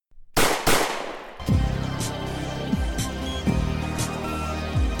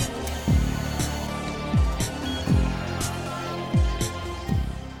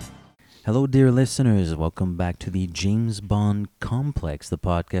Hello, dear listeners. Welcome back to the James Bond Complex, the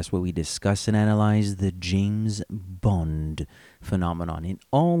podcast where we discuss and analyze the James Bond phenomenon in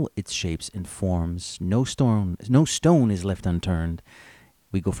all its shapes and forms. No stone is left unturned.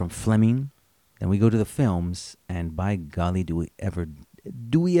 We go from Fleming, then we go to the films, and by golly, do we ever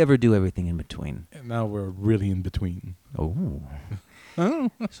do everything in between? And now we're really in between. Oh.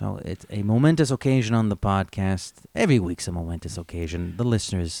 So it's a momentous occasion on the podcast. Every week's a momentous occasion. The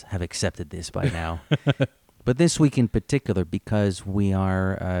listeners have accepted this by now. But this week in particular, because we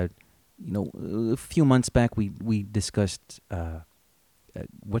are, a few months back we discussed,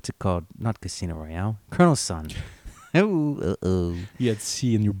 what's it called? Not Casino Royale. Colonel Sun. Oh. You had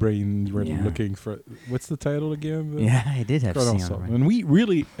C in your brain. You were Yeah. looking for what's the title again? Yeah, I did have Colonel C on Sun. it. And we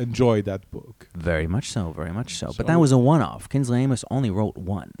really enjoyed that book. Very much so, very much so. So- But that was a one-off. Kingsley Amos only wrote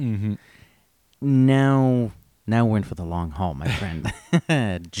one. Mm-hmm. Now we're in for the long haul, my friend.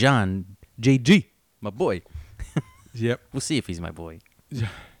 John, JG, my boy. Yep. We'll see if he's my boy.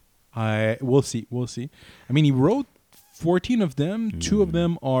 We'll see. I mean, he wrote 14 of them. 2 of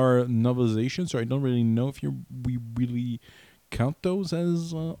them are novelizations, so I don't really know if we really count those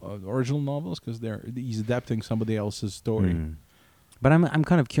as original novels because he's adapting somebody else's story. But I'm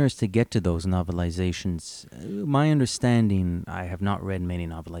kind of curious to get to those novelizations. My understanding, I have not read many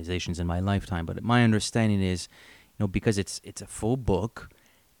novelizations in my lifetime, but my understanding is, because it's a full book,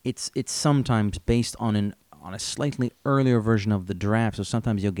 it's sometimes based on a slightly earlier version of the draft. So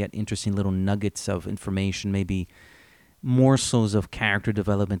sometimes you'll get interesting little nuggets of information, maybe morsels of character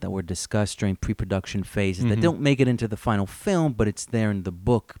development that were discussed during pre-production phases that don't make it into the final film, but it's there in the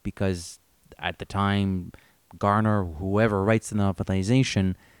book because at the time, Gardner, whoever writes the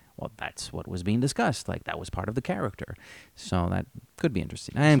novelization, well, that's what was being discussed. Like, that was part of the character. So that could be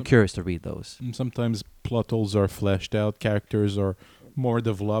interesting. I am curious to read those. Sometimes plot holes are fleshed out, characters are more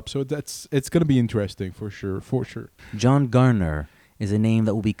developed, so it's going to be interesting for sure. John Gardner is a name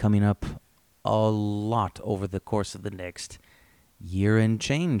that will be coming up a lot over the course of the next year and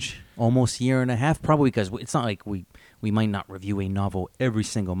change, almost year and a half, probably, because it's not like we might not review a novel every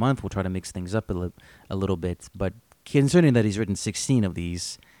single month. We'll try to mix things up a little bit, but considering that he's written 16 of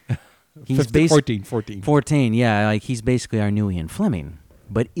these, he's 14, yeah, like he's basically our new Ian Fleming.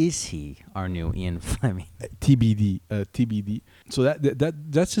 But is he our new Ian Fleming? TBD. So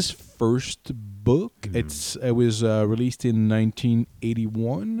that's his first book. It was released in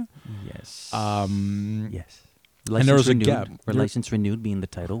 1981. Yes. Yes. License And there was renewed, a gap. License renewed being the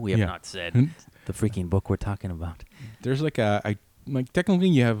title. We have not said the freaking book we're talking about. There's technically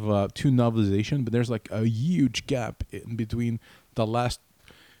you have 2 novelizations, but there's like a huge gap in between the last.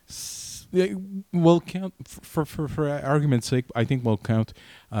 We'll count for argument's sake. I think we'll count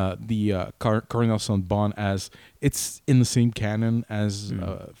the Colonel Sun Bond as it's in the same canon as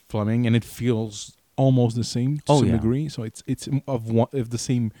Fleming, and it feels almost the same to some degree. So it's of the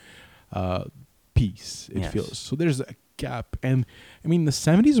same piece. It feels so. There's a gap, and I mean the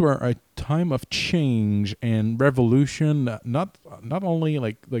 70s were a time of change and revolution. Not only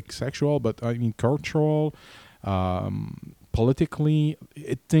like sexual, but I mean cultural. Politically,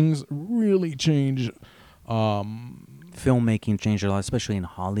 things really change. Filmmaking changed a lot, especially in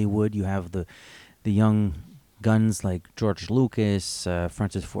Hollywood. You have the young guns like George Lucas,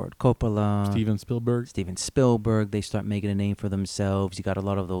 Francis Ford Coppola, Steven Spielberg. They start making a name for themselves. You got a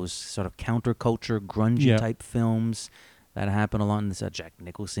lot of those sort of counterculture, grungy type films that happen a lot. And Jack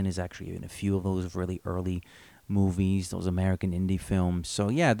Nicholson is actually in a few of those really early movies, those American indie films. So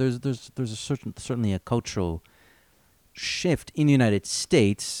yeah, there's certainly a cultural shift in the United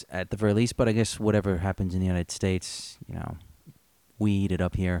States at the very least, but I guess whatever happens in the United States, we eat it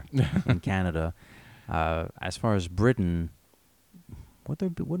up here in Canada. As far as Britain, would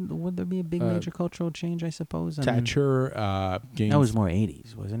there be a big major cultural change? I suppose Thatcher gained. That was more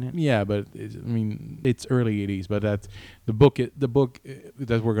 80s, wasn't it? Yeah, but it's early 80s. But that the book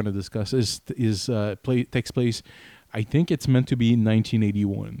that we're going to discuss takes place. I think it's meant to be in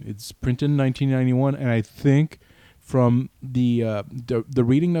 1981. It's printed in 1991, and I think. From the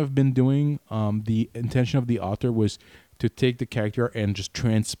reading I've been doing, the intention of the author was to take the character and just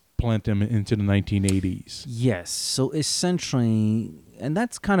transplant him into the 1980s. Yes. So essentially, and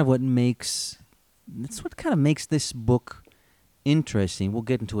that's kind of what makes this book interesting. We'll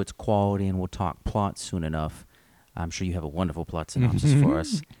get into its quality and we'll talk plot soon enough. I'm sure you have a wonderful plot synopsis for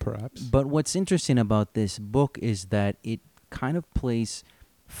us. Perhaps. But what's interesting about this book is that it kind of plays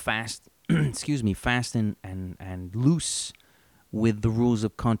fast and loose with the rules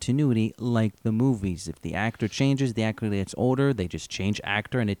of continuity like the movies. If the actor changes, the actor gets older, they just change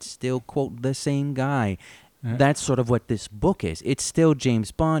actor and it's still, quote, the same guy. That's sort of what this book is. It's still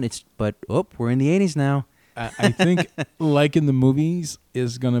James Bond. But we're in the 80s now. I think, like in the movies,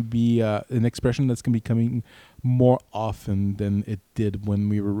 is going to be an expression that's going to be coming more often than it did when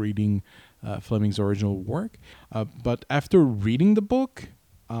we were reading Fleming's original work. But after reading the book,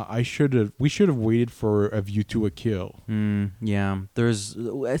 we should have waited for A View to a Kill. Yeah, there's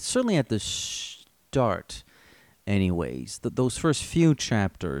certainly at the start, anyways. Those first few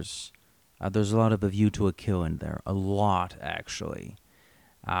chapters, there's a lot of A View to a Kill in there. A lot, actually.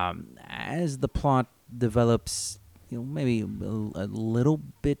 As the plot develops, maybe a little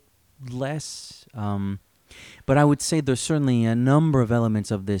bit less. But I would say there's certainly a number of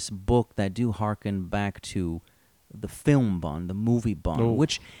elements of this book that do harken back to the film Bond, the movie Bond,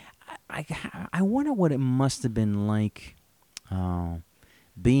 which I wonder what it must have been like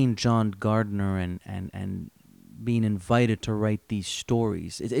being John Gardner and being invited to write these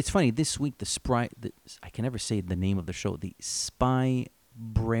stories. It's funny, this week, I can never say the name of the show, the Spy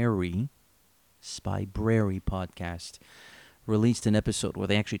Brary podcast released an episode where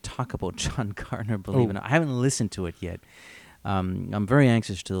they actually talk about John Gardner, believe it or not. I haven't listened to it yet. I'm very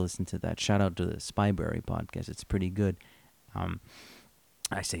anxious to listen to that. Shout out to the Spyberry podcast. It's pretty good.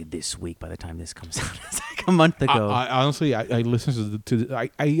 I say this week by the time this comes out. It's like a month ago. I honestly listen I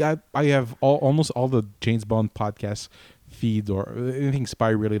have almost all the James Bond podcast feed or anything spy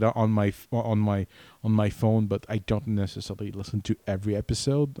related on my phone, but I don't necessarily listen to every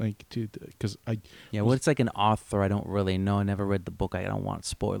episode, because it's like an author I don't really know. I never read the book. I don't want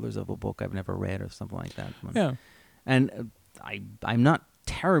spoilers of a book I've never read or something like that. Yeah, and I'm not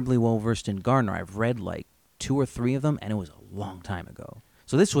terribly well versed in Gardner. I've read like 2 or 3 of them, and it was a long time ago.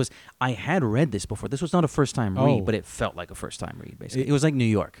 So I had read this before. This was not a first-time read, but it felt like a first-time read, basically. It was like New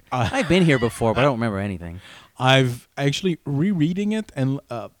York. I've been here before, but I don't remember anything. I've actually, rereading it and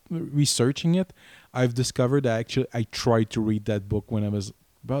researching it, I've discovered that I tried to read that book when I was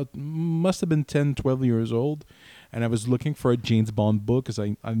must have been 10, 12 years old, and I was looking for a James Bond book because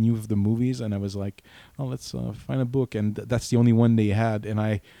I knew of the movies, and I was like, oh, let's find a book, and that's the only one they had. And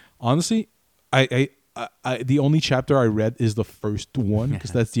I honestly, the only chapter I read is the first one,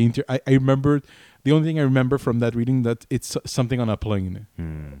 because that's the I remember the only thing I remember from that reading, that it's something on a plane.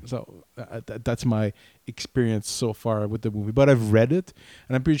 So that's my experience so far with the movie. But I've read it,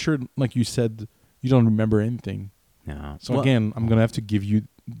 and I'm pretty sure, like you said, you don't remember anything. No. So again, I'm gonna have to give you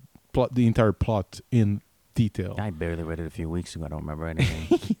the entire plot in detail. I barely read it a few weeks ago. I don't remember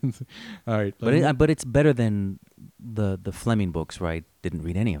anything. All right, but it's better than the Fleming books, right? Didn't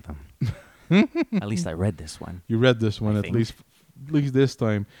read any of them. At least I read this one. You read this one at least this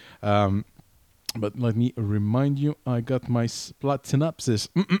time. But let me remind you, I got my plot synopsis.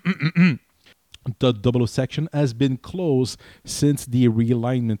 The 00 section has been closed since the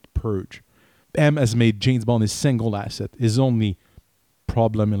realignment purge. M has made James Bond his single asset, his only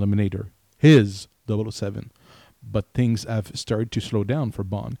problem eliminator, his 007. But things have started to slow down for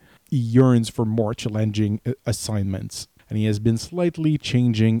Bond. He yearns for more challenging assignments, and he has been slightly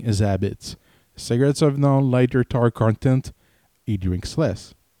changing his habits. Cigarettes have now lighter tar content. He drinks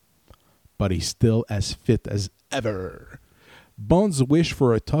less. But he's still as fit as ever. Bond's wish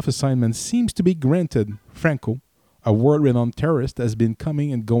for a tough assignment seems to be granted. Franco, a world-renowned terrorist, has been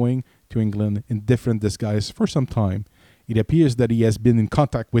coming and going to England in different disguise for some time. It appears that he has been in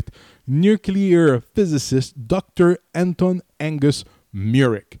contact with nuclear physicist Dr. Anton Angus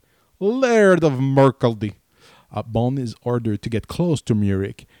Murik, Laird of Mercaldy. Bond is ordered to get close to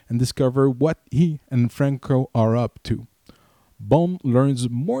Murik and discover what he and Franco are up to. Bond learns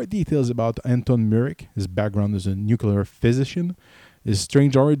more details about Anton Murik, his background as a nuclear physician, his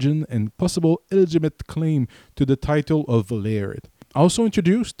strange origin, and possible illegitimate claim to the title of Laird. Also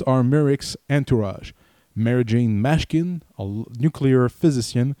introduced are Murik's entourage: Mary Jane Mashkin, a nuclear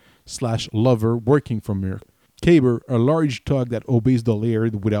physician / lover working for Murik; Caber, a large thug that obeys the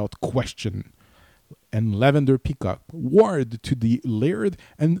Laird without question; and Lavender Peacock, ward to the Laird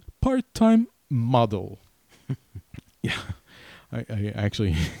and part-time model. Yeah, I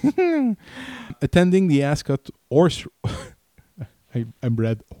actually attending the Ascot horse. I'm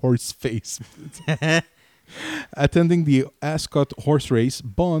red horse face. Attending the Ascot horse race,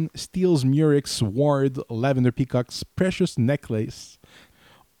 Bond steals Murik's ward Lavender Peacock's precious necklace,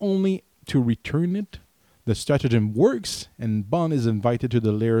 only to return it. The stratagem works, and Bond is invited to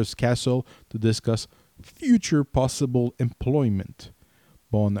the Laird's castle to discuss future possible employment.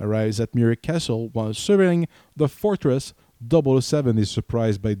 Bond arrives at Murik Castle while surveying the fortress. 007 is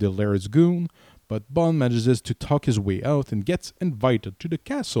surprised by the Laird's goon, but Bond manages to talk his way out and gets invited to the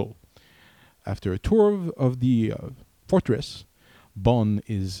castle. After a tour of the fortress, Bond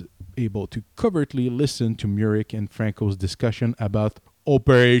is able to covertly listen to Murik and Franco's discussion about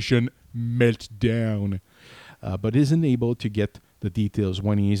Operation Meltdown, but isn't able to get the details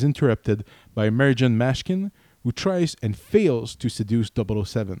when he is interrupted by Merjan Mashkin, who tries and fails to seduce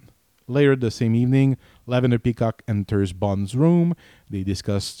 007. Later the same evening, Lavender Peacock enters Bond's room. They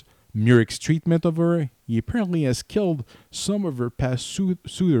discuss Murik's treatment of her. He apparently has killed some of her past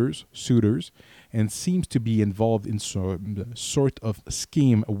suitors and seems to be involved in some sort of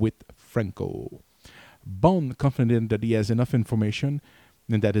scheme with Franco. Bond, confident that he has enough information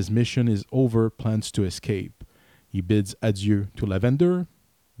and that his mission is over, plans to escape. He bids adieu to Lavender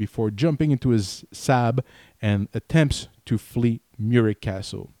before jumping into his Saab and attempts to flee Murik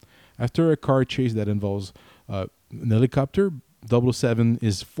Castle. After a car chase that involves an helicopter, 007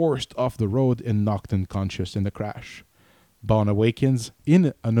 is forced off the road and knocked unconscious in the crash. Bond awakens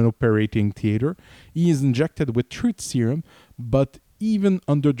in an operating theater. He is injected with truth serum, but even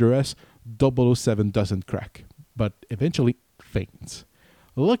under duress, 007 doesn't crack, but eventually faints.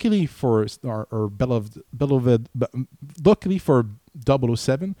 Luckily for our beloved, luckily for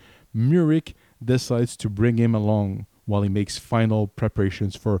 007, Murik decides to bring him along while he makes final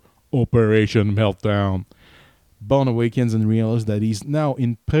preparations for Operation Meltdown. Bond awakens and realizes that he's now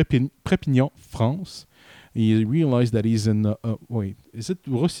in Perpignan, France. He realized that he's in... wait, is it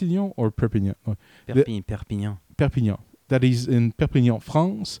Roussillon or Perpignan? No. Perpignan. Perpignan. That he's in Perpignan,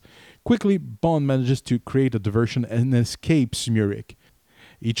 France. Quickly, Bond manages to create a diversion and escapes Murik.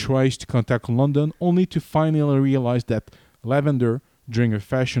 He tries to contact London, only to finally realize that Lavender, during a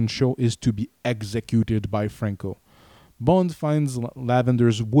fashion show, is to be executed by Franco. Bond finds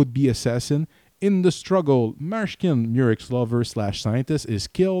Lavender's would-be assassin. In the struggle, Mashkin, Murik's lover/scientist, is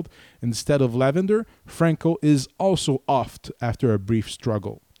killed. Instead of Lavender, Franco is also offed after a brief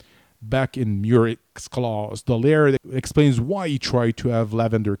struggle. Back in Murik's claws, the lair explains why he tried to have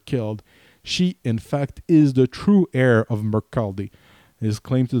Lavender killed. She, in fact, is the true heir of Mercaldi. His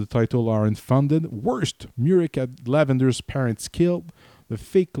claims to the title are unfounded. Worst, Murik had Lavender's parents killed. The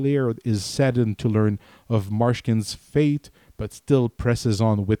fake laird is saddened to learn of Mashkin's fate, but still presses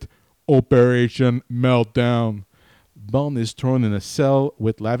on with Operation Meltdown. Bond is thrown in a cell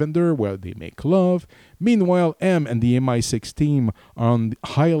with Lavender where they make love. Meanwhile, M and the MI6 team are on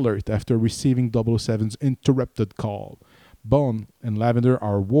high alert after receiving 007's interrupted call. Bond and Lavender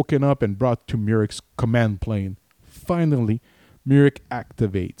are woken up and brought to Murik's command plane. Finally, Murik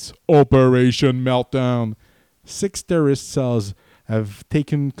activates Operation Meltdown. 6 terrorist cells have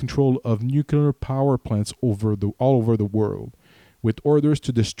taken control of nuclear power plants all over the world, with orders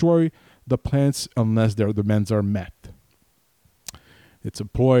to destroy the plants unless their demands are met. It's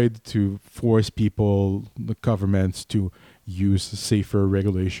employed to force people, the governments, to use safer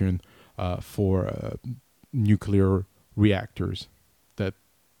regulation for nuclear reactors that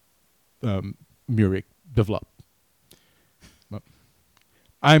Murik developed.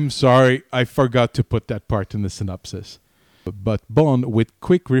 I'm sorry, I forgot to put that part in the synopsis. But Bond, with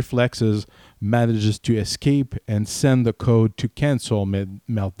quick reflexes, manages to escape and send the code to cancel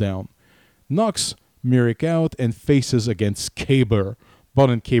Meltdown. Knocks Murik out and faces against Caber.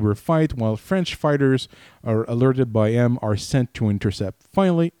 Bond and Caber fight while French fighters are alerted by M are sent to intercept.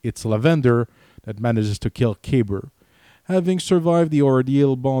 Finally, it's Lavender that manages to kill Caber. Having survived the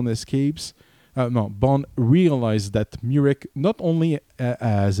ordeal, Bond escapes. Bond realizes that Murik not only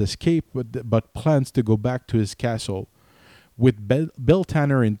has escaped but plans to go back to his castle. With Bill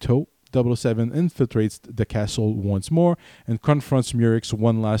Tanner in tow, 007 infiltrates the castle once more and confronts Murik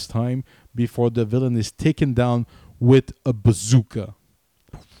one last time before the villain is taken down with a bazooka.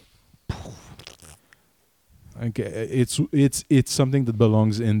 Okay, it's something that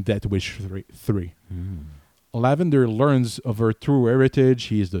belongs in Death Wish 3. Lavender learns of her true heritage.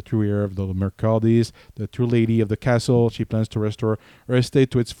 She is the true heir of the Mercaldis, the true lady of the castle. She plans to restore her estate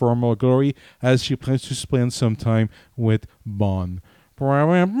to its former glory, as she plans to spend some time with Bond.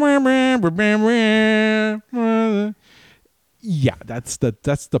 Yeah, that's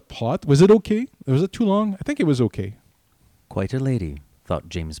the plot. Was it okay? Was it too long? I think it was okay. Quite a lady, thought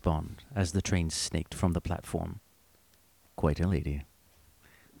James Bond, as the train snaked from the platform. Quite a lady.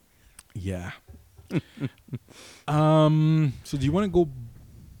 Yeah. So do you want to go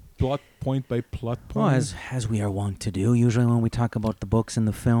plot point by plot point? Well, as we are wont to do, usually when we talk about the books and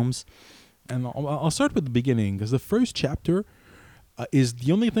the films. And I'll start with the beginning, because the first chapter is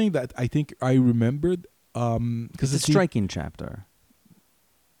the only thing that I think I remembered. It's a striking chapter.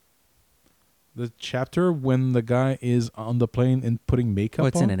 The chapter when the guy is on the plane and putting makeup on?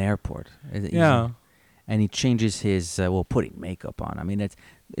 It's in an airport. Yeah. And he changes his, putting makeup on. I mean, it's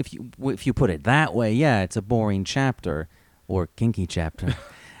if you put it that way, yeah, it's a boring chapter or kinky chapter.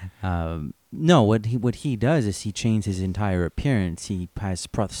 No, what he does is he changes his entire appearance. He has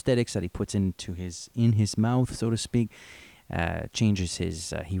prosthetics that he puts into his mouth, so to speak. Changes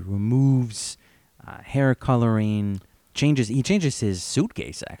his he removes hair coloring. He changes his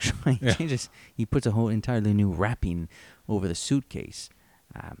suitcase actually. He puts a whole entirely new wrapping over the suitcase.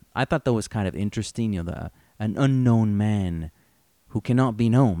 I thought that was kind of interesting. An unknown man who cannot be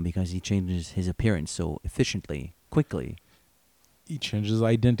known because he changes his appearance so efficiently, quickly. He changes his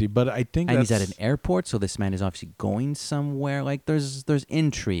identity, but I think and he's at an airport, so this man is obviously going somewhere. Like there's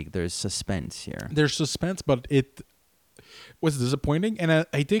intrigue, there's suspense here. There's suspense, but it was disappointing, and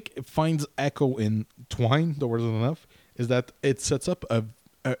I think it finds echo in Twine. The word is enough is that it sets up an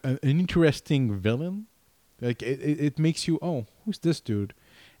interesting villain. Like it makes you, oh, who's this dude?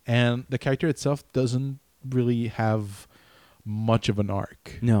 And the character itself doesn't really have much of an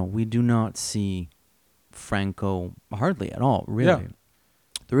arc. No, we do not see Franco hardly at all, really. Yeah.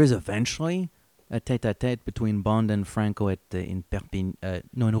 There is eventually a tete-a-tete between Bond and Franco in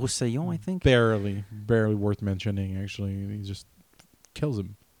Roussillon, I think. Barely worth mentioning, actually. He just kills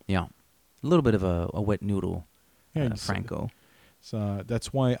him. Yeah. A little bit of a wet noodle, Franco. So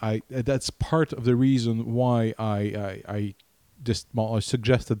that's why that's part of the reason why I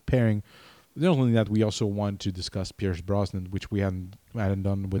suggested pairing. Not only that, we also want to discuss Pierce Brosnan, which we hadn't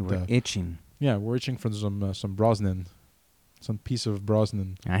done with. We're itching. Yeah, we're itching for some Brosnan, some piece of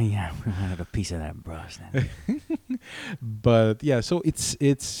Brosnan. Yeah, we wanted a piece of that Brosnan. But yeah, so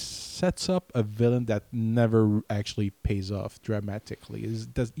it sets up a villain that never actually pays off dramatically.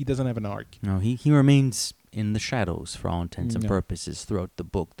 He doesn't have an arc. No, he remains in the shadows for all intents and purposes throughout the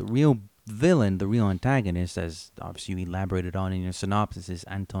book. The real villain, the real antagonist, as obviously you elaborated on in your synopsis, is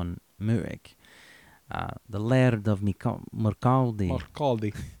Anton Murek, the Laird of Mercaldi.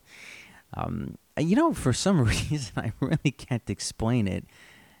 For some reason, I really can't explain it.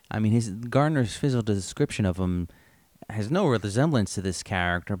 I mean, Gardner's physical description of him has no resemblance to this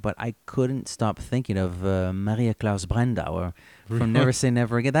character, but I couldn't stop thinking of Maria Klaus Brandauer from Never Say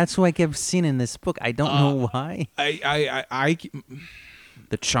Never Again. That's who I kept seeing in this book. I don't know why.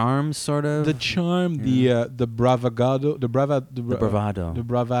 The charm, sort of. The charm, the bravado, the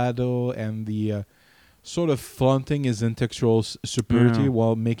bravado, and the sort of flaunting his intellectual superiority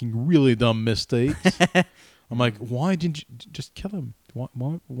while making really dumb mistakes. I'm like, why didn't you just kill him?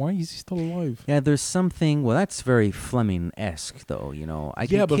 Why is he still alive? Yeah, there's something. Well, that's very Fleming-esque, though. I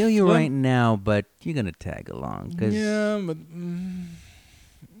can kill you right now, but you're gonna tag along. But.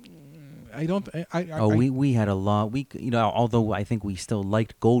 I don't. We had a lot. Although I think we still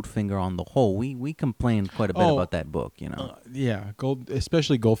liked Goldfinger on the whole, we complained quite a bit about that book.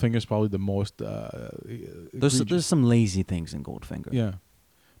 Especially Goldfinger is probably the most. There's some lazy things in Goldfinger. Yeah,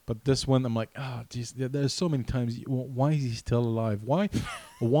 but this one I'm like, geez, there's so many times. Why is he still alive? Why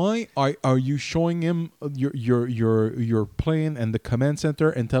are you showing him your plane and the command center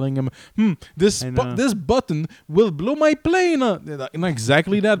and telling him, this button will blow my plane? Not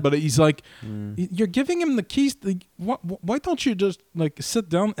exactly that, but he's like, you're giving him the keys. Why don't you just sit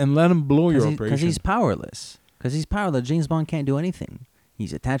down and let him blow your operation? Because he's powerless. James Bond can't do anything.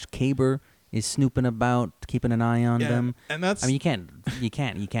 He's attached. Caber is snooping about, keeping an eye on them. And that's. I mean, you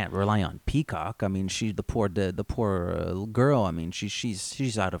can't rely on Peacock. I mean, the poor girl. I mean,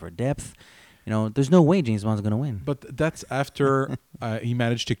 she's out of her depth. There's no way James Bond's gonna win. But that's after he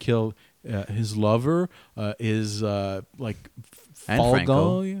managed to kill his lover, and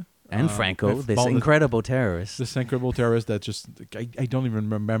Franco. And Franco, this incredible terrorist. This incredible terrorist that just I don't even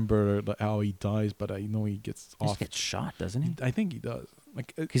remember how he dies, but I know he gets off. He gets shot, doesn't he? I think he does.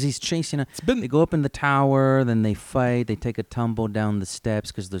 Because he's chasing. They go up in the tower, then they fight. They take a tumble down the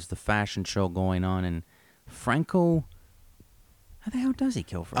steps because there's the fashion show going on. And Franco, how the hell does he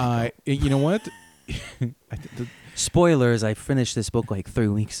kill Franco? You know what? Spoilers, I finished this book 3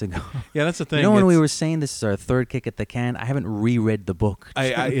 weeks ago. Yeah, that's the thing. When we were saying this is our third kick at the can, I haven't reread the book.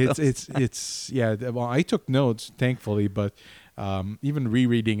 Well, I took notes, thankfully, but even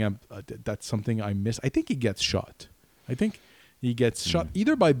rereading, that's something I miss. I think he gets shot. He gets shot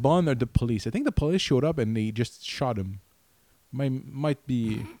either by Bond or the police. I think the police showed up and they just shot him. Might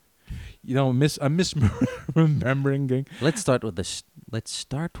be, I'm misremembering. Let's start with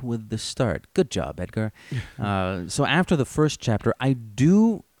the start. Good job, Edgar. So after the first chapter, I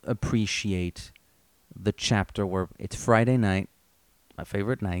do appreciate the chapter where it's Friday night, my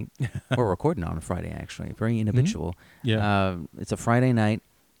favorite night. We're recording on a Friday, actually. Very inhabitual. Mm-hmm. Yeah. It's a Friday night,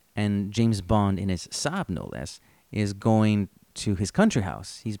 and James Bond, in his Saab, no less, is going to his country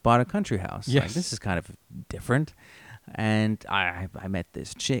house. He's bought a country house. Yes. This is kind of different. And I met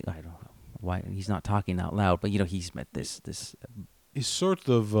this chick. I don't know why he's not talking out loud, but he's met this is sort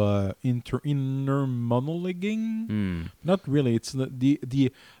of inner monologuing. Not really. It's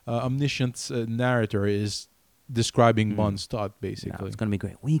the omniscient narrator is describing Bond's thought, basically. No, it's going to be a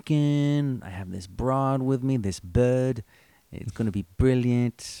great weekend. I have this broad with me, this bird. It's going to be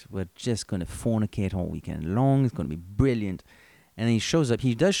brilliant. We're just going to fornicate all weekend long. It's going to be brilliant. And then he shows up.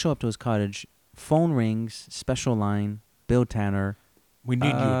 He does show up to his cottage. Phone rings. Special line. Bill Tanner. We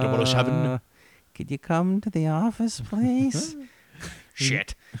need you, 007. Could you come to the office, please?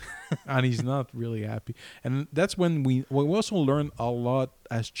 Shit. And he's not really happy. And that's when we also learn a lot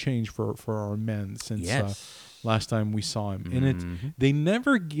has changed for our men since last time we saw him. And they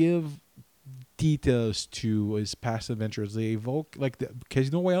never give details to his past adventures. They evoke, like,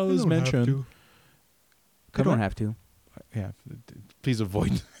 Casino Royale is mentioned. You don't have to. Yeah, please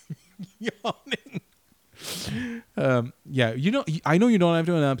avoid yawning. Yeah, I know you don't have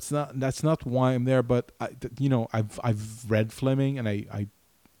to, and that's not why I'm there. But I've read Fleming, and I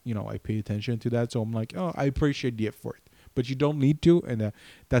pay attention to that. So I'm like, oh, I appreciate the effort, but you don't need to, and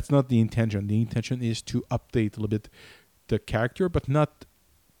that's not the intention. The intention is to update a little bit the character, but not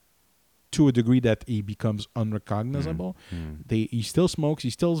to a degree that he becomes unrecognizable. He still smokes, he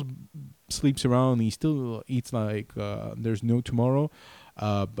still sleeps around, he still eats like there's no tomorrow.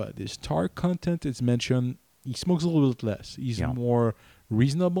 But his tar content is mentioned. He smokes a little bit less. He's more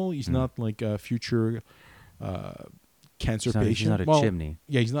reasonable. He's not like a future cancer patient. He's not a chimney.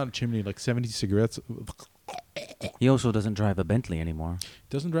 Yeah, he's not a chimney. Like 70 cigarettes. He also doesn't drive a Bentley anymore.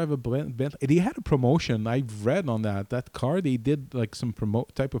 Doesn't drive a Bentley. They had a promotion. I've read on that car. They did like some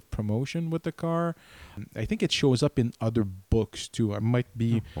type of promotion with the car. I think it shows up in other books too. I might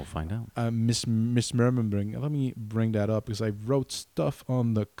be. We'll find out. Misremembering. Let me bring that up because I wrote stuff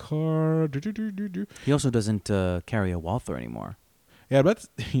on the car. He also doesn't carry a Walther anymore. Yeah,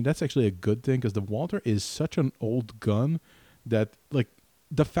 that's actually a good thing because the Walther is such an old gun that like.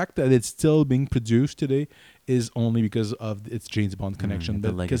 The fact that it's still being produced today is only because of its James Bond connection,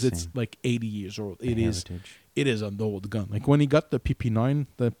 because it's like 80 years old. It is an old gun. Like when he got the PP9,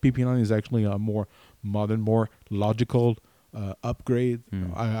 the PP9 is actually a more modern, more logical upgrade.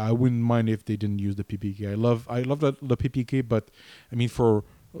 I wouldn't mind if they didn't use the PPK. I love the PPK, but I mean for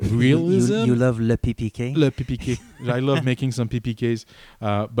realism, you love le PPK. Le PPK. I love making some PPKs,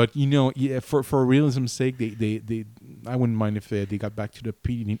 but for realism's sake, they I wouldn't mind if they got back to the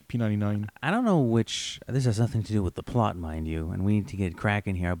P99. I don't know which. This has nothing to do with the plot, mind you, and we need to get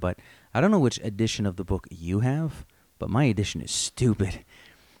cracking here. But I don't know which edition of the book you have, but my edition is stupid.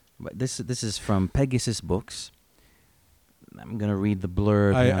 But this is from Pegasus Books. I'm gonna read the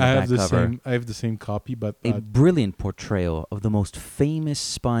blurb. I have the cover. I have the same copy, but a brilliant portrayal of the most famous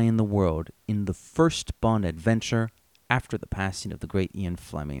spy in the world in the first Bond adventure after the passing of the great Ian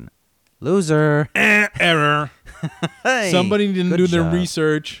Fleming. Loser. Error. Hey, somebody didn't do their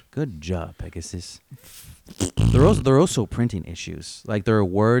research. Good job, Pegasus. There are also printing issues. Like there are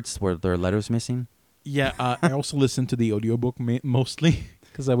words where there are letters missing. Yeah, I also listened to the audiobook mostly.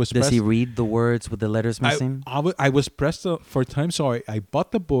 Because I was Does he read the words with the letters missing? I was pressed for time, so I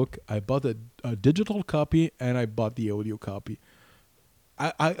bought the book, I bought a digital copy, and I bought the audio copy.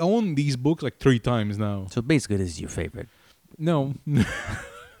 I own these books like 3 times now. So basically, this is your favorite. No.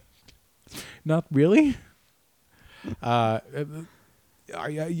 Not really.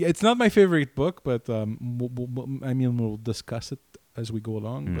 It's not my favorite book, but we'll discuss it as we go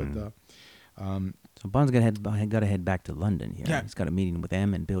along. But so Bond's got to head back to London here. Yeah. He's got a meeting with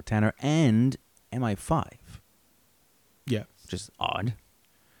M and Bill Tanner and MI5. Yeah. Which is odd.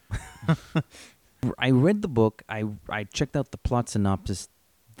 I read the book. I checked out the plot synopsis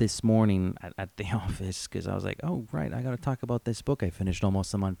this morning at the office because I was like, oh, right, I got to talk about this book I finished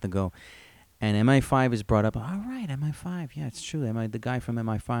almost a month ago. And MI5 is brought up. All right, MI5. Yeah, it's true. The guy from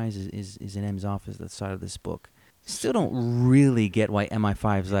MI5 is in M's office at the start of this book. Still don't really get why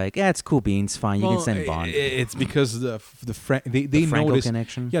MI5's like, yeah, it's cool beans, fine, you can send Bond. It's because they Franco noticed,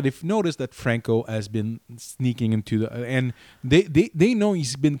 connection. Yeah, they've noticed that Franco has been sneaking into and they know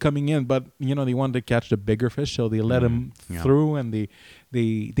he's been coming in, but they wanted to catch the bigger fish, so they let him through, and they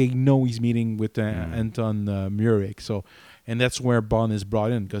know he's meeting with Anton Murek, so. And that's where Bond is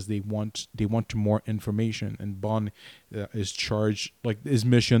brought in because they want more information, and Bond is charged. Like his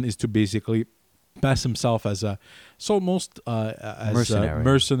mission is to basically pass himself as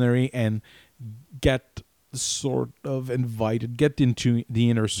mercenary and get sort of invited, get into the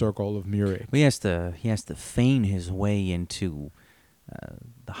inner circle of Murek. Well, he has to feign his way into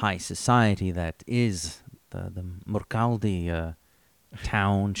the high society that is the Murcaldi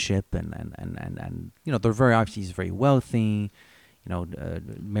township, and they're very obviously he's very wealthy.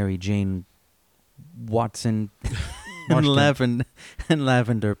 Mary Jane Watson and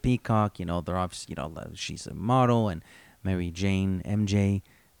Lavender Peacock. They're obviously, she's a model, and Mary Jane, MJ,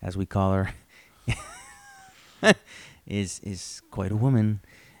 as we call her, is quite a woman.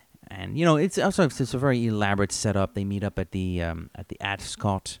 And it's also a very elaborate setup. They meet up at the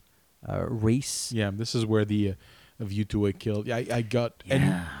Ascot race. Yeah, this is where the View to a Kill. Yeah, I got. Yeah.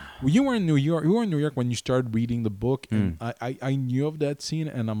 And you were in New York. You were in New York when you started reading the book, and I knew of that scene,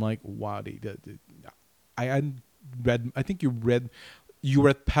 and I'm like, wow. I hadn't read. I think you read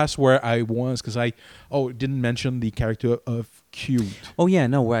past where I was because didn't mention the character of Q. Oh yeah,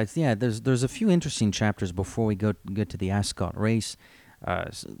 no, right. Yeah, there's a few interesting chapters before we get to the Ascot race.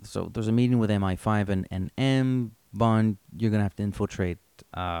 So there's a meeting with MI5 and M. Bond. You're gonna have to infiltrate.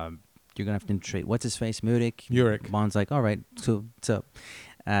 What's his face? Murik. Bond's like, all right. So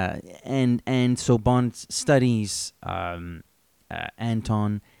and so Bond studies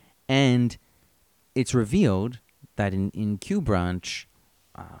Anton, and it's revealed that in Q Branch,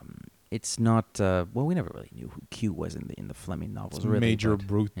 it's not. We never really knew who Q was in the Fleming novels. It's really, Major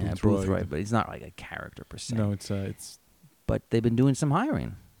Boothroyd, but it's not like a character per se. No, it's. But they've been doing some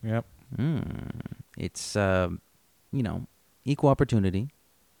hiring. Yep. It's equal opportunity,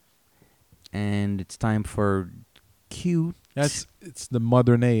 and it's time for Q. It's the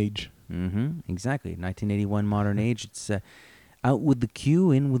modern age. Exactly, 1981 modern age. It's out with the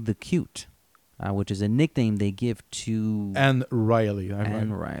Q, in with the cute, which is a nickname they give to Anne Riley.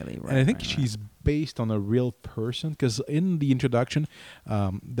 Riley, right? And I think she's based on a real person because in the introduction,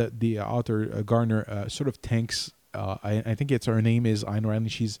 the author Gardner sort of thanks. I think her name is Ayn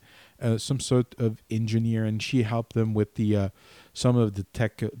Rand. She's some sort of engineer, and she helped them with the some of the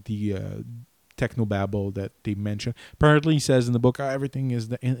technobabble that they mentioned. Apparently, he says in the book everything is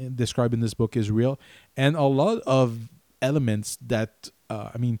described in this book is real, and a lot of elements that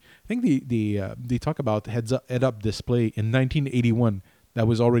I think they talk about head-up display in 1981. That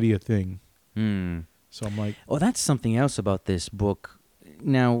was already a thing. So I'm like, oh, that's something else about this book.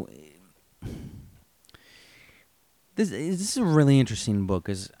 Now. This is a really interesting book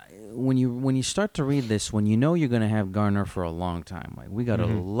because when you start to read this, when you know you're going to have Gardner for a long time, like we got a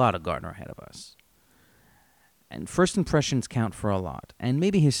lot of Gardner ahead of us, and first impressions count for a lot, and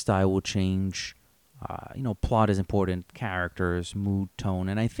maybe his style will change. Plot is important, characters, mood, tone,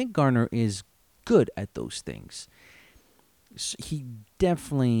 and I think Gardner is good at those things. He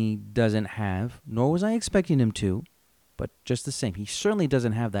definitely doesn't have, nor was I expecting him to. But just the same, he certainly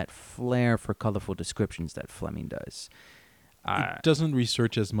doesn't have that flair for colorful descriptions that Fleming does. It doesn't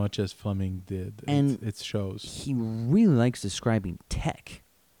research as much as Fleming did. And it shows. He really likes describing tech.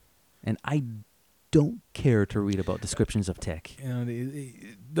 And I don't care to read about descriptions of tech.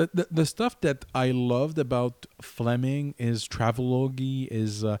 The stuff that I loved about Fleming is travelogue,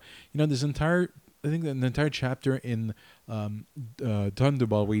 is this entire... I think an entire chapter in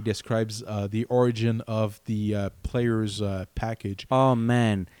Thunderball where he describes the origin of the player's package. Oh,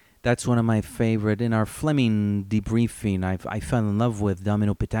 man. That's one of my favorite. In our Fleming debriefing, I fell in love with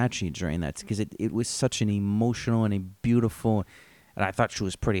Domino Petacci during that because it was such an emotional and a beautiful... And I thought she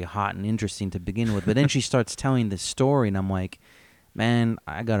was pretty hot and interesting to begin with. But then she starts telling this story, and I'm like, man,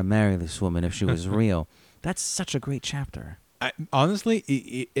 I got to marry this woman if she was real. That's such a great chapter.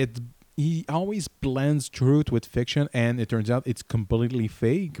 Honestly, he always blends truth with fiction, and it turns out it's completely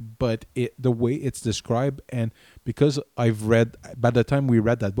fake, but the way it's described, and because I've read, by the time we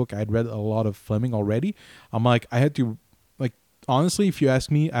read that book, I'd read a lot of Fleming already. I'm like, I had to, honestly, if you ask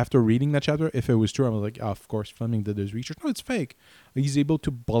me after reading that chapter, if it was true, I was like, oh, of course, Fleming did his research. No, it's fake. He's able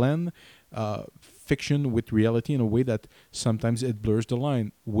to blend fiction with reality in a way that sometimes it blurs the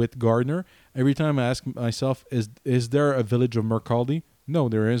line. With Gardner, every time I ask myself, is there a village of Mercaldi? No,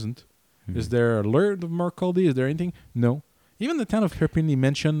 there isn't. Is there a laird of Mercaldi? Is there anything? No. Even the town of Herpin,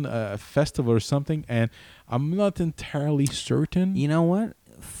 mentioned a festival or something, and I'm not entirely certain. You know what?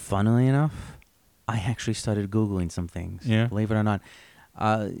 Funnily enough, I actually started Googling some things. Yeah. Believe it or not.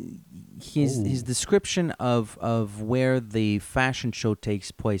 His description of where the fashion show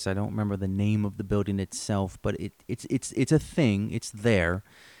takes place, I don't remember the name of the building itself, but it's a thing. It's there.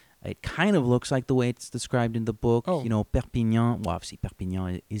 It kind of looks like the way it's described in the book. Oh. Perpignan. Well, obviously,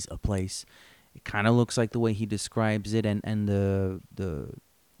 Perpignan is a place. It kind of looks like the way he describes it. And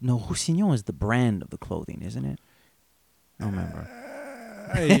Roussillon is the brand of the clothing, isn't it? I don't remember.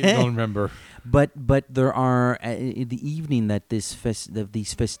 I don't remember. But there are in the evening that these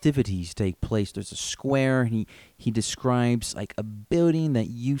festivities take place. There's a square. And he describes like a building that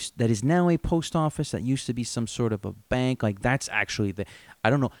is now a post office that used to be some sort of a bank. Like that's actually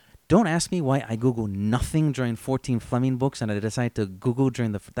I don't know. Don't ask me why I Google nothing during 14 Fleming books and I decide to Google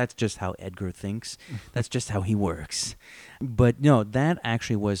during that's just how Edgar thinks. That's just how he works. But no, that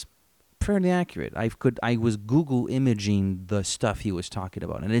actually was fairly accurate. I was Google imaging the stuff he was talking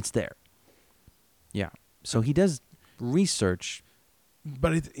about, and it's there. Yeah. So he does research,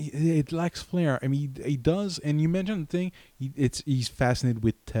 but it lacks flair. I mean, he does, and you mentioned the thing. He's fascinated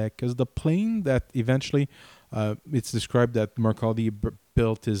with tech because the plane that eventually, it's described that Mercaldi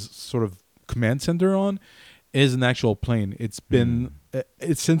built his sort of command center on, is an actual plane. It's been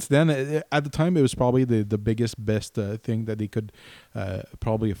it's since then. At the time, it was probably the biggest, best thing that they could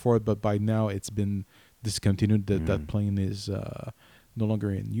probably afford. But by now, it's been discontinued. That plane is no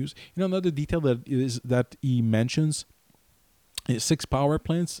longer in use. You know, another detail that he mentions. 6 power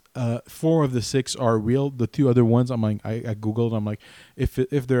plants. 4 of the 6 are real. The 2 other ones, I'm like, I googled. I'm like, if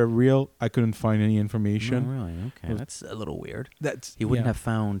they're real, I couldn't find any information. Oh, really? Okay, that's a little weird. He yeah. wouldn't have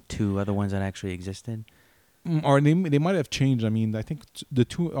found 2 other ones that actually existed. Or they might have changed. I mean, I think the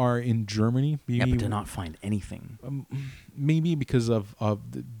 2 are in Germany. Yeah, but to not find anything. Maybe because of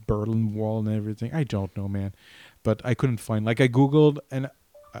the Berlin Wall and everything. I don't know, man. But I couldn't find. Like I googled and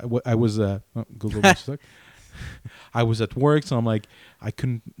I was Google was stuck. I was at work, so I'm like, I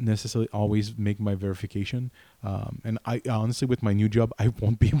couldn't necessarily always make my verification. And I honestly, with my new job, I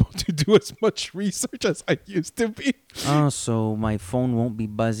won't be able to do as much research as I used to be. Oh, so my phone won't be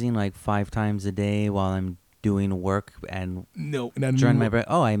buzzing like 5 times a day while I'm doing work and during my break.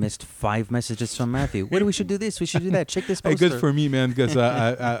 Oh, I missed 5 messages from Matthew. What we should do this? We should do that. Check this poster. Hey, good for me, man, because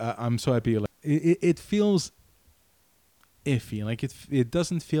I'm so happy. Like, it feels iffy. Like it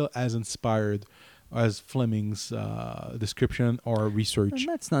doesn't feel as inspired as Fleming's description or research. And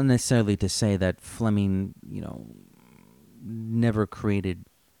that's not necessarily to say that Fleming, never created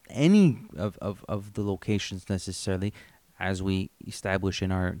any of the locations necessarily. As we establish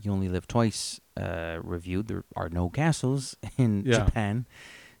in our You Only Live Twice review, there are no castles in Japan.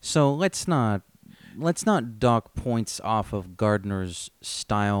 So let's not dock points off of Gardner's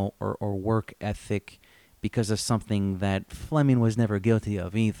style or work ethic because of something that Fleming was never guilty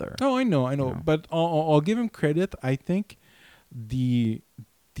of either. Oh, I know. But I'll give him credit. I think the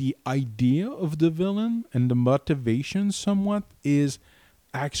idea of the villain and the motivation somewhat is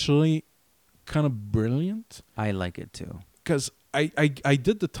actually kind of brilliant. I like it too. Because I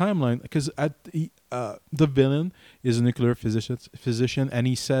did the timeline because the villain is a nuclear physician, and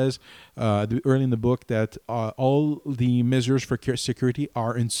he says early in the book that all the measures for security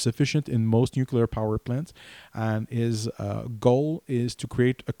are insufficient in most nuclear power plants, and his goal is to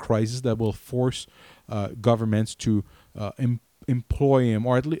create a crisis that will force governments to employ him,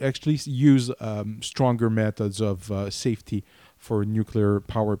 or at least use stronger methods of safety for nuclear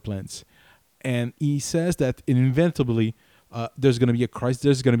power plants. And he says that inevitably there's going to be a crisis.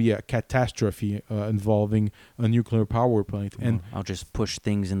 There's going to be a catastrophe involving a nuclear power plant. And I'll just push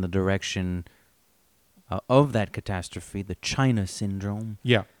things in the direction of that catastrophe, the China syndrome.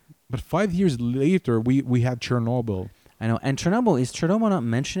 Yeah. But 5 years later, we had Chernobyl. I know. And is Chernobyl not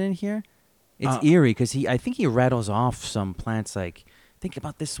mentioned in here? It's eerie because I think he rattles off some plants like, think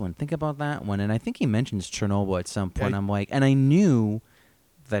about this one, think about that one. And I think he mentions Chernobyl at some point. I'm like, and I knew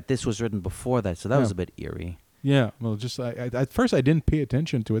that this was written before that, so that was a bit eerie. Yeah, well, just at first I didn't pay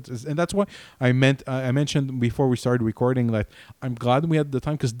attention to it, and that's why I mentioned before we started recording that I'm glad we had the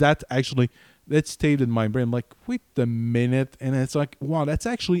time because that stayed in my brain. I'm like, wait a minute, and it's like, wow, that's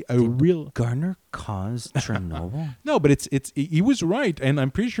actually real. Gardner caused Chernobyl? No, but he was right, and I'm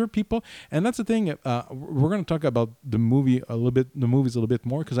pretty sure people. And that's the thing. We're going to talk about the movies a little bit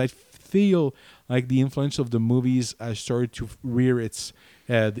more because I feel like the influence of the movies has started to rear its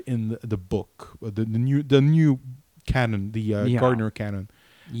head in the book, the new canon, the Gardner canon.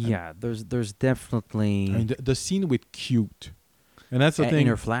 Yeah, there's definitely. I mean, the scene with Cute. And that's the thing. In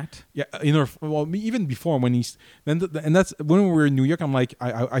her flat? Yeah, even before when he's and that's when we were in New York. I'm like,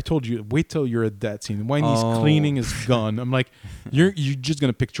 I told you, wait till you're at that scene when he's cleaning his gun. I'm like, you're just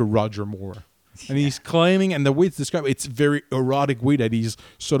gonna picture Roger Moore, and he's cleaning, and the way it's described, it's very erotic way that he's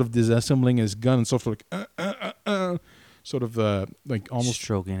sort of disassembling his gun and sort of like sort of like almost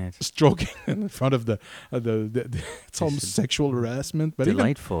stroking in front of the it's almost sexual harassment, but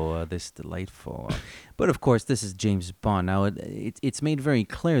delightful. But of course, this is James Bond. Now it's made very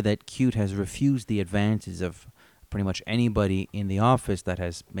clear that Cute has refused the advances of pretty much anybody in the office that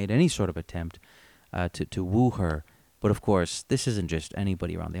has made any sort of attempt to woo her. But of course, this isn't just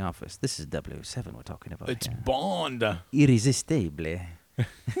anybody around the office. This is 007 we're talking about. It's Bond. Irresistible.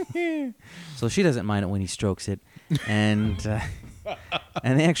 So she doesn't mind it when he strokes it, and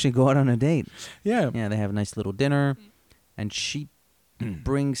they actually go out on a date. Yeah, they have a nice little dinner, and she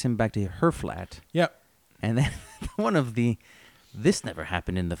brings him back to her flat. Yeah. And then this never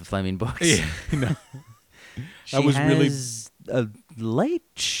happened in the Fleming books. Yeah. No. She has a light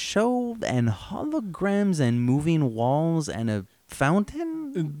show and holograms and moving walls and a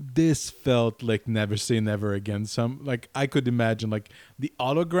fountain. This felt like Never Say Never Again. I could imagine like the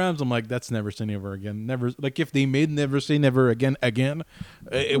holograms. I'm like, that's Never Say Never Again. Never, like if they made Never Say Never Again,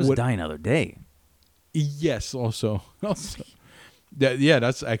 it would Die Another Day. Yes, also.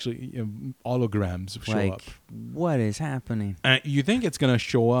 That's actually holograms show up. What is happening? You think it's gonna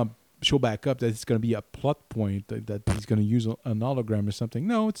show back up, that it's gonna be a plot point that he's gonna use an hologram or something.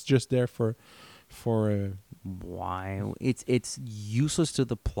 No, it's just there for. Why? It's useless to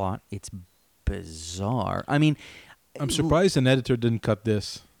the plot. It's bizarre. I mean, I'm surprised an editor didn't cut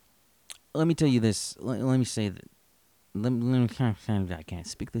this. Let me tell you this. Let me say that. I can't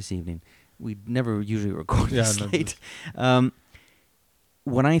speak this evening. We never usually record this late.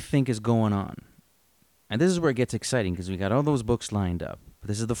 What I think is going on, and this is where it gets exciting because we got all those books lined up. But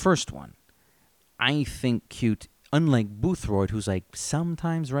this is the first one. I think Cute, unlike Boothroyd, who's like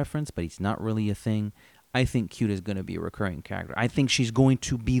sometimes referenced, but he's not really a thing. I think Cute is going to be a recurring character. I think she's going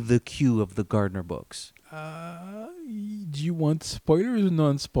to be the Q of the Gardner books. Do you want spoilers or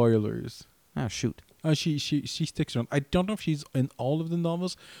non-spoilers? Ah, shoot. She sticks around. I don't know if she's in all of the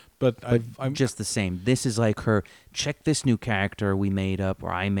novels, but I'm just the same. This is like her, check this new character we made up,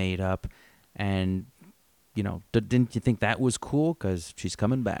 or I made up, and, didn't you think that was cool? Because she's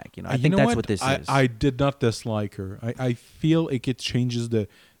coming back. I think that's what this is. I did not dislike her. I feel like it changes the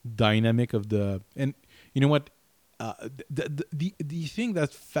dynamic of the... And you know what? The thing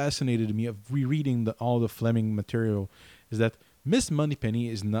that fascinated me of rereading all the Fleming material is that Miss Moneypenny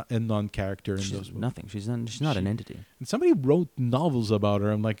is not a non-character in those books. Nothing. She's not an entity. And somebody wrote novels about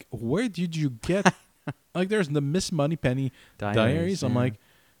her. I'm like, where did you get... like, there's the Miss Moneypenny diaries. I'm like...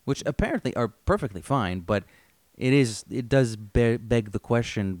 Which apparently are perfectly fine, but it does beg the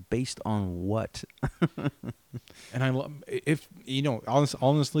question, based on what? And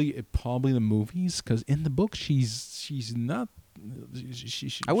honestly, probably the movies, because in the book, she's not...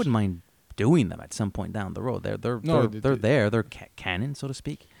 I wouldn't mind doing them at some point down the road. They're there. They're canon, so to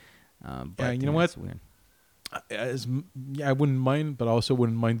speak. But you know what? Weird. I wouldn't mind, but I also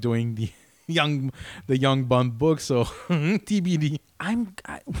wouldn't mind doing the young Bond book. So TBD.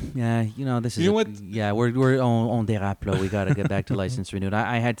 This is. You know what? Yeah, we're on dérape. We got to get back to license renewed.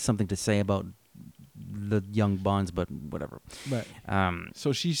 I had something to say about the young Bonds, but whatever. Right.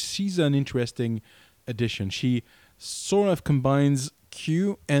 So she's an interesting addition. She sort of combines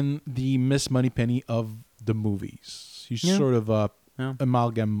Q and the Miss Moneypenny of the movies. She's sort of a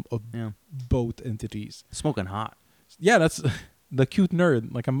amalgam of both entities. Smoking hot. Yeah, that's the cute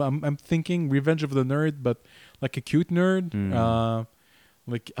nerd. Like I'm thinking Revenge of the Nerd, but like a cute nerd.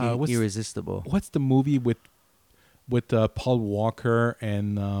 Irresistible. What's the movie with Paul Walker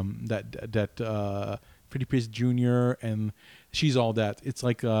and that Freddie Prinze Jr. and she's all that. It's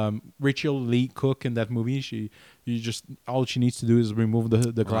like Rachel Lee Cook in that movie. All she needs to do is remove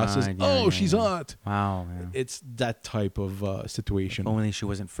the glasses. Right, she's hot. Wow. Yeah. It's that type of situation. If only she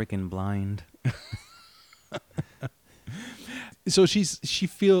wasn't freaking blind. So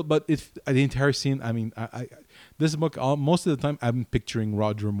but if the entire scene, I mean, I this book, most of the time I'm picturing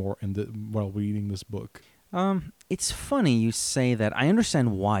Roger Moore while reading this book. It's funny you say that. I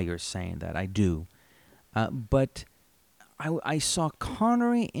understand why you're saying that. I do. But I saw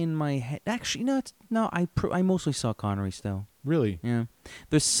Connery in my head. Actually, I mostly saw Connery still. Really? Yeah.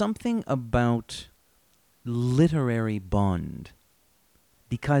 There's something about literary Bond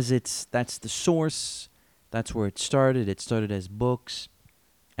because that's the source. That's where it started. It started as books,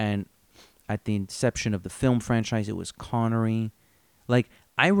 and at the inception of the film franchise, it was Connery. Like,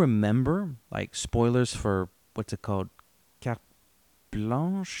 I remember, like, spoilers for what's it called, Carte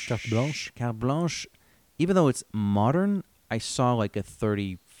Blanche. Even though it's modern, I saw like a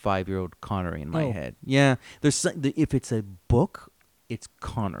 35-year-old Connery in my head. Yeah, if it's a book, it's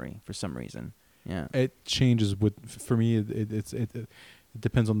Connery for some reason. Yeah, it changes for me. It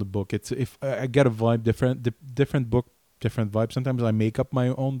depends on the book. It's if I get a vibe, different book, different vibe. Sometimes I make up my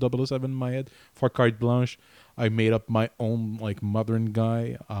own 007 in my head. For Carte Blanche, I made up my own like modern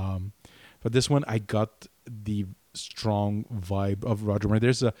guy. But this one, I got the strong vibe of Roger Moore.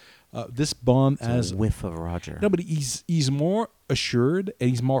 There's this Bond as a whiff of Roger. No, but he's more assured and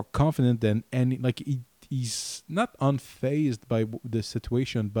he's more confident than any. Like he's not unfazed by the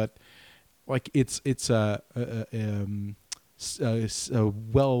situation, but like it's a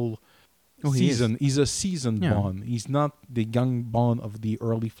well seasoned. He's a seasoned Bond. He's not the young Bond of the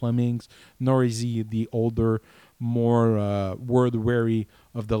early Flemings, nor is he the older more word wary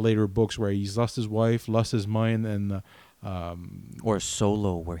of the later books where he's lost his wife, lost his mind, and or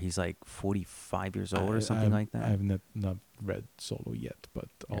Solo, where he's like 45 years old or something like that. I have not read Solo yet, but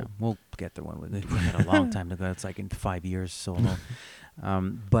we'll get the one with it. We got a long time to go. It's like in 5 years, Solo.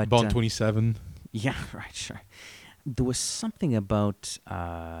 But Bond 27. Yeah, right, sure. There was something about.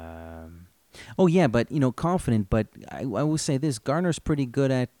 Oh yeah, but confident. But I will say this: Gardner's pretty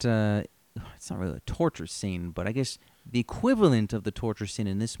good at. It's not really a torture scene, but I guess the equivalent of the torture scene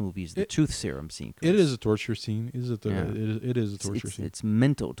in this movie is the truth serum scene. It is a torture scene. It is a torture scene. It's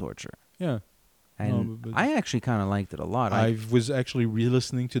mental torture. Yeah. And I actually kind of liked it a lot. I was actually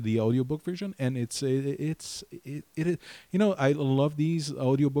re-listening to the audiobook version, and it is. I love these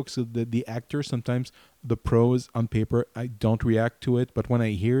audiobooks. The actors sometimes the prose on paper I don't react to it, but when I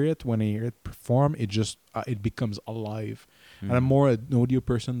hear it perform, it just it becomes alive. And I'm more an audio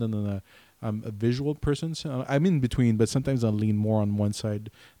person than a visual person. So I'm in between, but sometimes I'll lean more on one side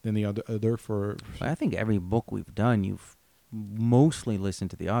than the other. I think every book we've done, you've mostly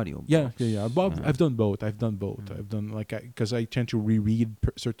listened to the audio. Yeah. I've done both. I've done because I tend to reread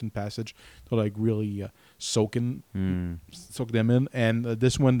certain passage to like really soak them in. And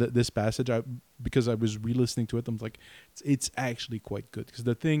this passage, because I was re-listening to it, I'm like, it's actually quite good. Because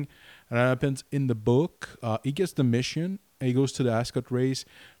the thing that happens in the book, he gets the mission, and he goes to the Ascot race.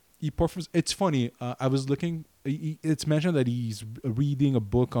 He performs. It's funny. I was looking. It's mentioned that he's reading a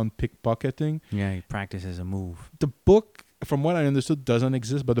book on pickpocketing. Yeah, he practices a move. The book, from what I understood, doesn't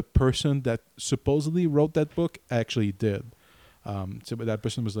exist, but the person that supposedly wrote that book actually did. So that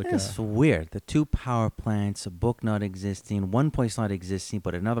person was like, "It's weird. The two power plants, a book not existing, one place not existing,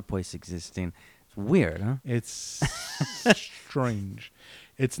 but another place existing. It's weird, huh?" It's strange.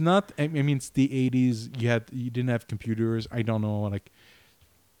 It's not. I mean, it's the 80s. You didn't have computers. I don't know, like.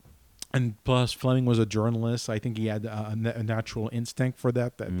 And plus, Fleming was a journalist. I think he had a natural instinct for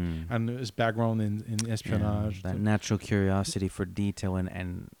that and his background in espionage. Yeah, that natural curiosity for detail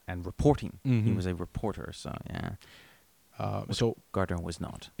and reporting. Mm-hmm. He was a reporter, so yeah. So Gardner was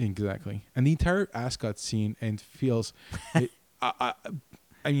not. Exactly. And the entire Ascot scene and feels... I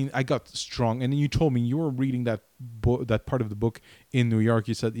mean, I got strong. And then you told me you were reading that that part of the book in New York.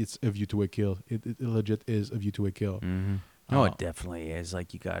 You said it's A View to a Kill. It legit is A View to a Kill. Mm-hmm. No, it definitely is.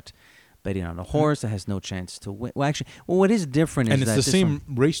 Like, you got... betting on a horse that has no chance to win. Well, actually, what is different is that... And it's the same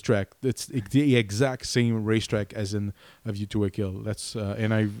racetrack. It's the exact same racetrack as in A View to a Kill. That's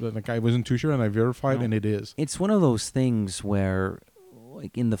and I wasn't too sure, and I verified, and it is. It's one of those things where,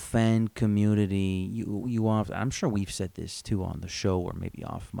 like, in the fan community, you often... I'm sure we've said this, too, on the show or maybe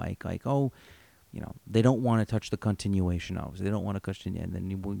off mic, like, they don't want to touch the continuation of it. They don't want to continue. And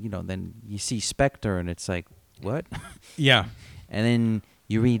then, then you see Spectre, and it's like, what? Yeah. And then...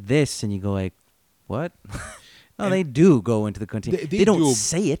 you read this and you go like, what? No, they do go into the continuation. They don't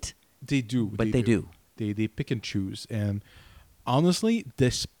say it. They do. But they do. They pick and choose. And honestly,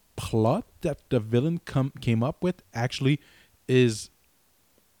 this plot that the villain came up with actually is...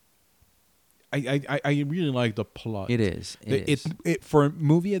 I really like the plot. It is. It for a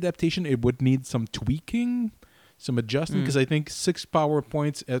movie adaptation, it would need some tweaking, some adjustment, because I think 6 power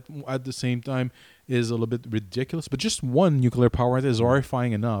points at the same time is a little bit ridiculous. But just one nuclear power plant is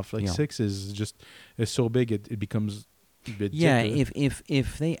horrifying enough. Like 6 is so big it becomes ridiculous. Yeah,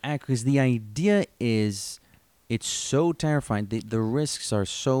 if they act, because the idea is, it's so terrifying. The risks are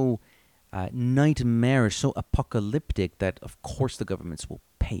so nightmarish, so apocalyptic that of course the governments will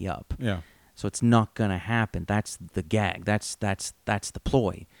pay up. Yeah. So it's not gonna happen. That's the gag. That's the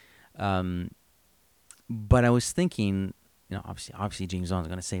ploy. But I was thinking, obviously James Bond's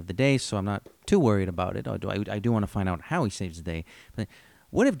going to save the day, so I'm not too worried about it. I do want to find out how he saves the day. But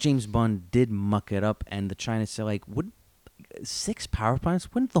what if James Bond did muck it up and the China say, like, would 6 power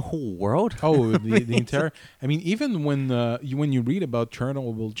plants? Wouldn't the whole world? Oh, the entire... I mean, even when you read about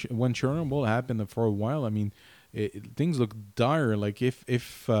Chernobyl, when Chernobyl happened for a while, I mean, things look dire. Like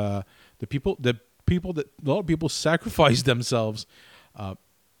if a lot of people sacrificed themselves.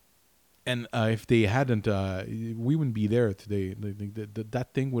 And if they hadn't, we wouldn't be there today. That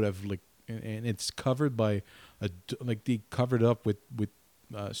thing would have and it's covered by they covered up with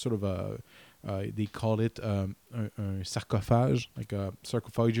sort of a they call it a sarcophage, like a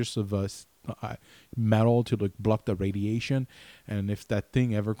sarcophagus of metal to block the radiation. And if that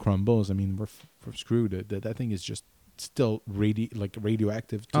thing ever crumbles, I mean, we're screwed. That thing is just still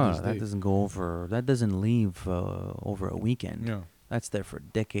radioactive to this day. That doesn't leave over a weekend. Yeah. That's there for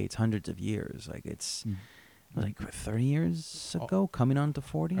decades, hundreds of years. Like, it's like 30 years ago, coming on to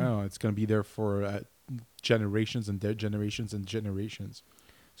 40. Oh, it's going to be there for generations and generations and generations.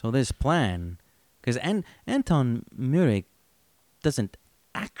 So this plan Because Anton Murik doesn't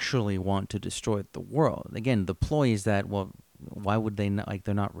actually want to destroy the world. Again, the ploy is that, well, why would they not, like,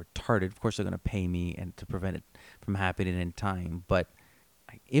 they're not retarded. Of course they're going to pay me and to prevent it from happening in time. But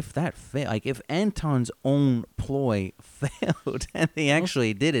if that failed, like if Anton's own ploy failed and they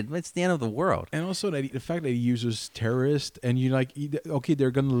actually did it, it's the end of the world. And also that the fact that he uses terrorist and you like, okay,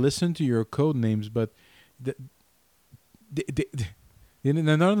 they're going to listen to your code names, but they're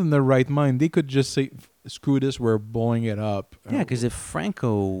not in their right mind. They could just say, screw this, we're blowing it up. Yeah, because if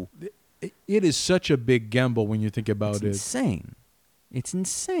Franco... It is such a big gamble when you think about it. It's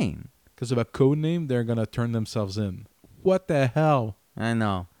insane. Because of a code name, they're going to turn themselves in. What the hell? I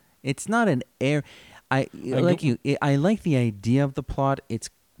know. It's not an air... I like the idea of the plot.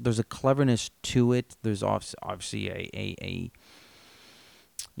 There's a cleverness to it. There's obviously a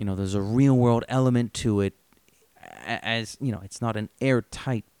there's a real world element to it. As you know, it's not an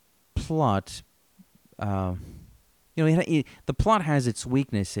airtight plot. The plot has its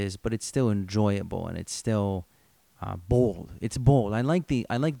weaknesses, but it's still enjoyable and it's still bold. It's bold. I like the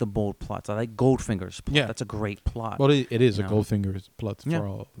bold plots. I like Goldfinger's plot. Yeah. That's a great plot. Well, it is a Goldfinger's plot for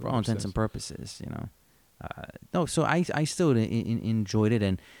all intents and purposes. So I still enjoyed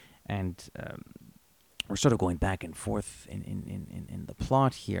it, and we're sort of going back and forth in the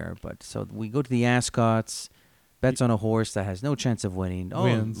plot here. But so we go to the Ascots. Bets on a horse that has no chance of winning. Oh,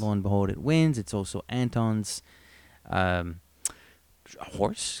 wins. Lo and behold, it wins. It's also Anton's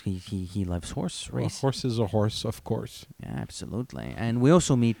horse. He loves horse racing. Well, a horse is a horse, of course. Yeah, absolutely. And we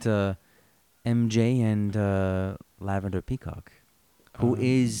also meet MJ and Lavender Peacock, who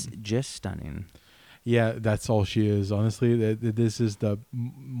is just stunning. Yeah, that's all she is. Honestly, this is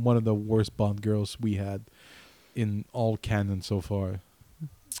one of the worst Bond girls we had in all canon so far.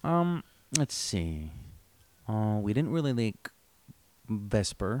 Let's see. We didn't really like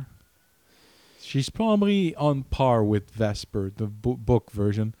Vesper. She's probably on par with Vesper, the book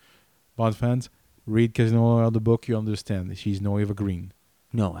version. Bond fans, read Casino Royale, the book, you understand. She's no Eva Green.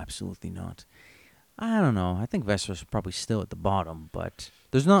 No, absolutely not. I don't know. I think Vesper's probably still at the bottom, but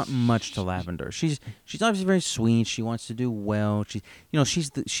there's not much to Lavender. She's obviously very sweet. She wants to do well.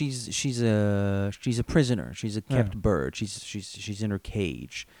 She's a prisoner. She's a kept bird. She's in her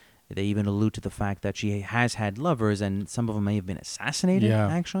cage. They even allude to the fact that she has had lovers, and some of them may have been assassinated,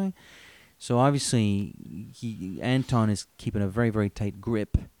 actually. So obviously, Anton is keeping a very, very tight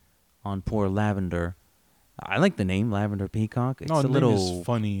grip on poor Lavender. I like the name, Lavender Peacock. It's a little is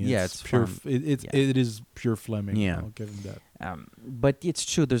funny. It's pure. It is pure Fleming. Yeah, I'll give him that. But it's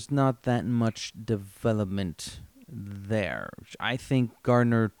true. There's not that much development there. I think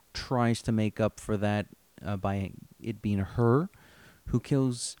Gardner tries to make up for that by it being her who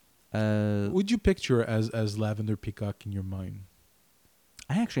kills. Would you picture as Lavender Peacock in your mind?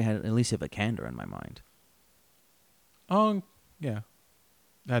 I actually had Alicia Vikander in my mind. Yeah.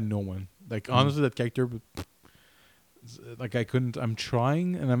 I had no one. Like, honestly, that character, like, I couldn't. I'm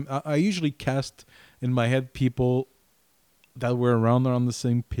trying, and I usually cast in my head people that were around the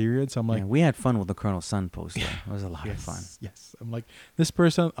same period. So I'm like, we had fun with the Colonel Sun poster. It was a lot of fun. Yes, I'm like, this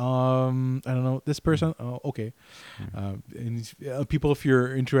person. I don't know this person. Oh, okay. And people, if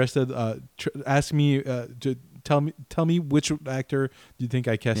you're interested, ask me to tell me which actor do you think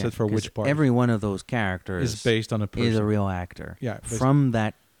I casted for which part. Every one of those characters is based on a person. Is a real actor. Yeah,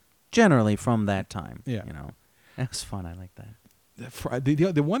 generally from that time. Yeah, that was fun. I like that.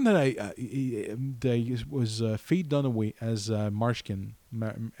 The one that I was Faye Dunaway as Marshkin,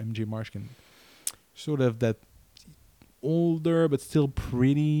 MJ Marshkin, sort of that older but still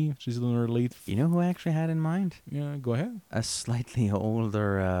pretty. She's in her late. You know who I actually had in mind? Yeah, go ahead. A slightly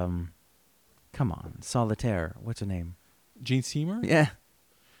older. Come on, Solitaire. What's her name? Jane Seymour. Yeah.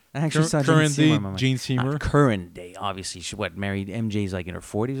 I actually saw current day Jane Seymour. Current day, obviously, she married MJ's like in her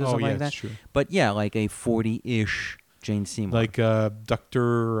 40s or something like that. That's true. But yeah, like a 40-ish Jane Seymour. Like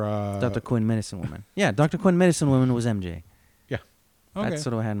Dr. Quinn Medicine Woman. Yeah, Dr. Quinn Medicine Woman was MJ. Yeah. Okay. That's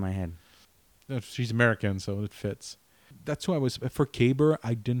what I had in my head. She's American, so it fits. That's why I was for Caber.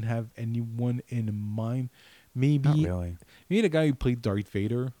 I didn't have anyone in mind. Maybe not really. Maybe the guy who played Darth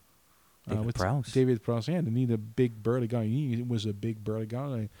Vader. David Prowse. David Prowse. Yeah, they need a big burly guy. He was a big burly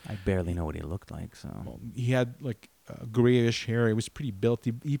guy. I barely know what he looked like. So he had like grayish hair. He was pretty built.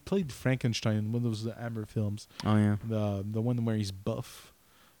 He played Frankenstein in one of those Hammer films. Oh yeah, the one where he's buff.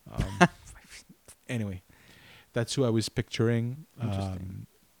 Anyway, that's who I was picturing. Interesting.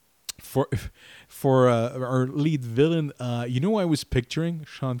 For our lead villain, you know, I was picturing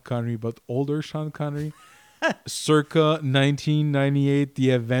Sean Connery, but older Sean Connery. Circa 1998, The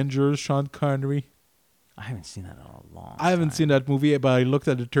Avengers, Sean Connery. I haven't seen that in a long I haven't time. seen that movie, but I looked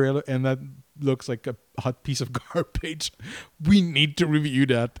at the trailer and that looks like a hot piece of garbage. We need to review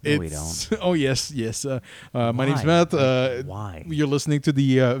that. No, we don't. Oh, yes. My name's Why? Matt. Why? You're listening to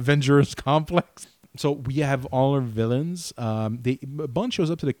the Avengers Complex. So we have all our villains. Bond shows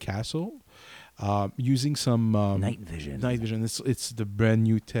up to the castle using some Night vision. Night vision. It's the brand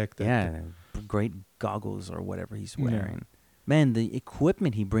new tech. Great goggles or whatever he's wearing. Yeah. Man, the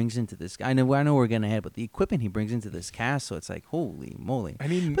equipment he brings into this... I know we're getting ahead, but the equipment he brings into this castle, it's like, holy moly. I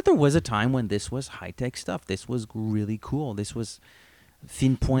mean... But there was a time when this was high-tech stuff. This was really cool. This was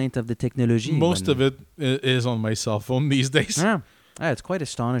fin point of the technology. Most of it is on my cell phone these days. Yeah. It's quite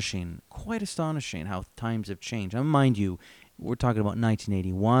astonishing. Quite astonishing how times have changed. Now, mind you, we're talking about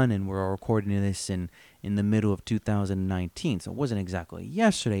 1981, and we're recording this in the middle of 2019, so it wasn't exactly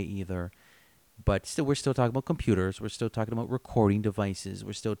yesterday either. But still, we're still talking about computers. We're still talking about recording devices.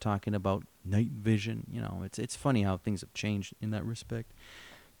 We're still talking about night vision. You know, it's funny how things have changed in that respect.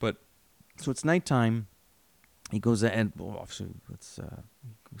 But so it's nighttime. He goes and obviously it's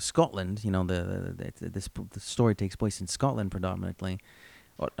Scotland. You know, the story takes place in Scotland predominantly.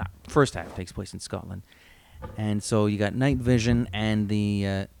 Well, first half takes place in Scotland, and so you got night vision, and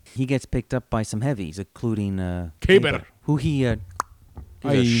he gets picked up by some heavies, including Kaber, who he.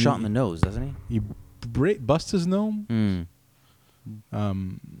 He's a shot in the nose, doesn't he? He busts his nose.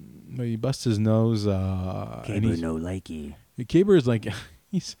 He busts his nose. Kaber no likey. Kaber is like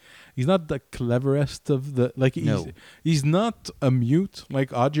he's not the cleverest of the he's not a mute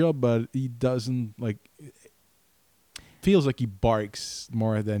like Aja, but he doesn't feels like he barks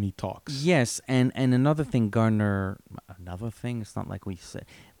more than he talks. Yes, and another thing, Gardner. Another thing. It's not like we said.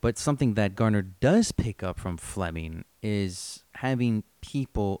 But something that Gardner does pick up from Fleming is having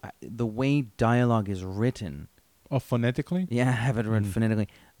people, the way dialogue is written. Oh, phonetically? Yeah, I have it written phonetically.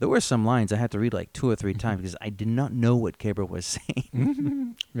 There were some lines I had to read like 2 or 3 times because I did not know what Kaber was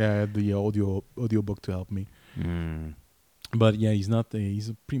saying. Yeah, I had the audio book to help me. But yeah, he's not.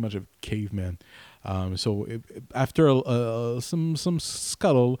 He's pretty much a caveman. So after some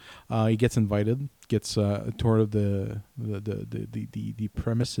scuttle, he gets invited, gets a tour of the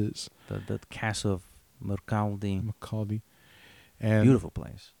premises. The castle of Mercaldi. And beautiful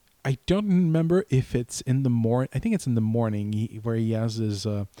place. I don't remember if it's in the morning. I think it's in the morning where he has his.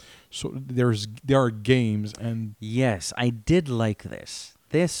 There are games and. Yes, I did like this.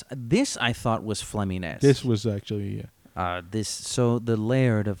 This I thought was Fleming-esque. This was actually. So the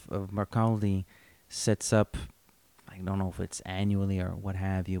Laird of Mercaldi sets up, I don't know if it's annually or what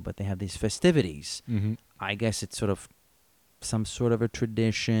have you, but they have these festivities. Mm-hmm. I guess it's sort of some sort of a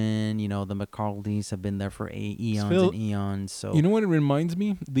tradition. You know, the Mercaldis have been there for eons and eons. So you know what it reminds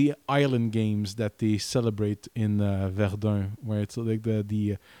me? The island games that they celebrate in Verdun, where it's like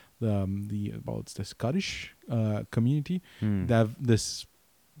it's the Scottish community that have this.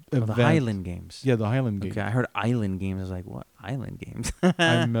 The Highland Games. Yeah, the Highland Games. Okay, I heard Island Games. I was like, what? Island Games?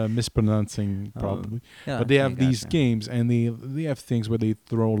 I'm mispronouncing probably. Yeah, but they have these games, and they have things where they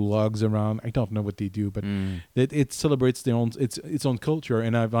throw logs around. I don't know what they do, but it celebrates its own culture,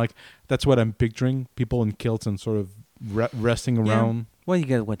 and that's what I'm picturing: people in kilts and sort of resting around. Well, you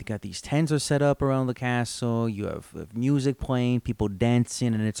got these tents are set up around the castle. You have music playing, people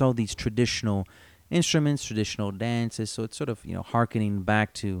dancing, and it's all these traditional instruments, traditional dances, so it's sort of, hearkening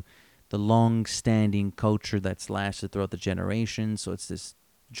back to the long-standing culture that's lasted throughout the generations. So it's this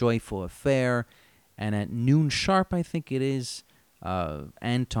joyful affair, and at noon sharp, I think it is,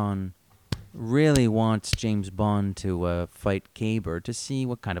 Anton really wants James Bond to fight Kaber to see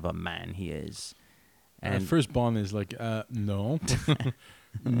what kind of a man he is. And first Bond is like, no,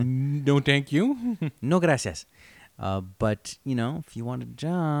 no, thank you, no gracias. But if you want a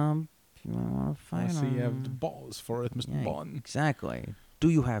job. You want to fight him. You have the balls for it, Mr. Bond. Exactly. Do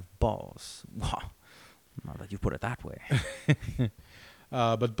you have balls? Wow. Not that you put it that way.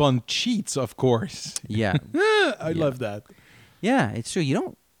 But Bond cheats, of course. Yeah. I love that. Yeah, it's true. You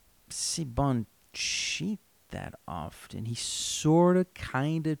don't see Bond cheat that often. He sort of,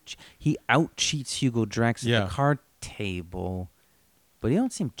 kind of, he out-cheats Hugo Drax at the card table. But you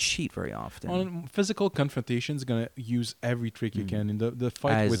don't see him cheat very often. On physical confrontations, going to use every trick you can in the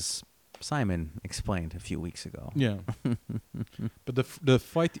fight with... Simon explained a few weeks ago. Yeah. But the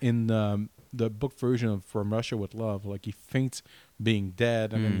fight in the book version of From Russia with Love, like he faints being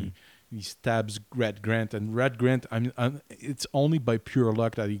dead, and then he stabs Red Grant. And Red Grant, it's only by pure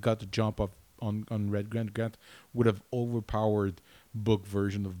luck that he got the jump on Red Grant. Grant would have overpowered book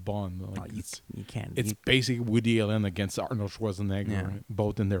version of Bond. You can't. It's basically Woody Allen against Arnold Schwarzenegger,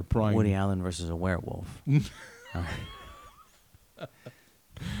 both in their prime. Woody Allen versus a werewolf.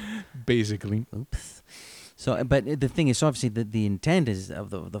 Basically. Oops. So, but the thing is, obviously, the intent is of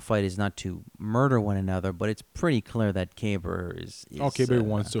the fight is not to murder one another, but it's pretty clear that Caber is Caber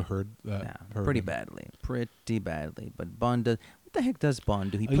wants to hurt. Pretty him. badly. But Bond does. What the heck does Bond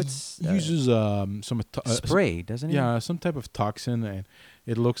do? He puts he uses some spray, doesn't he? Yeah, some type of toxin, and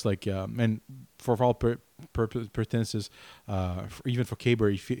it looks like and for all pretenses, even for Caber,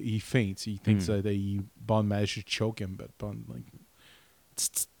 he faints. He thinks that Bond managed to choke him, but Bond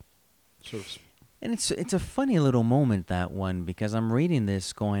sort of. And it's a funny little moment, that one, because I'm reading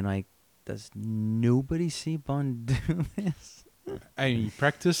this going like, does nobody see Bond do this? He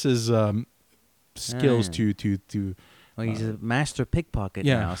practices skills to. Well, he's a master pickpocket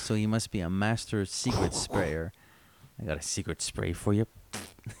now, so he must be a master secret sprayer. I got a secret spray for you.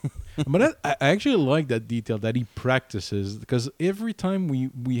 But I actually like that detail that he practices, because every time we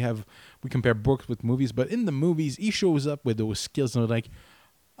compare books with movies, but in the movies he shows up with those skills, and we're like,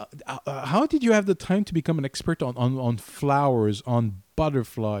 how did you have the time to become an expert on flowers, on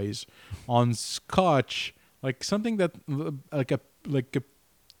butterflies, on scotch, like something that like a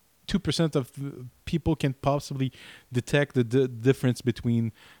 2% of people can possibly detect the difference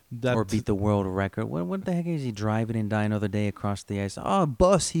between that, or beat the world record. What the heck is he driving and Die Another Day across the ice? Oh,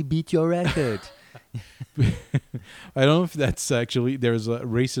 boss, he beat your record. I don't know if that's actually there's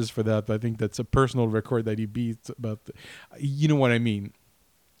races for that, but I think that's a personal record that he beat. But you know what I mean.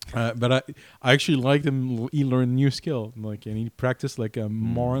 But I actually liked him. He learned new skill, and he practiced like a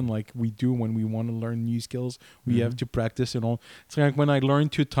moron, like we do when we want to learn new skills. We have to practice and all. It's like when I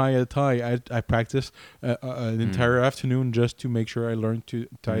learned to tie a tie, I practiced an entire afternoon just to make sure I learned to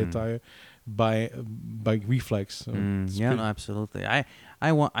tie a tie by reflex. So no, absolutely.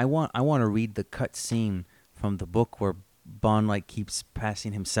 I want to read the cut scene from the book where Bond keeps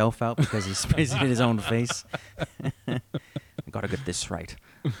passing himself out because he's spitting in his own face. I gotta get this right.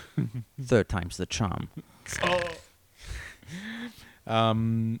 Third time's the charm.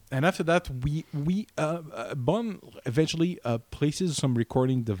 And after that, Bond eventually places some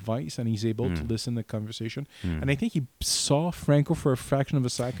recording device, and he's able to listen to the conversation. And I think he saw Franco for a fraction of a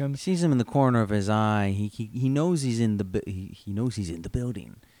second. He sees him in the corner of his eye. He knows he's in the he knows he's in the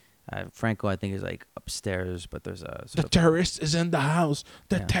building. Franco, I think, is upstairs, but there's a the terrorist is in the house.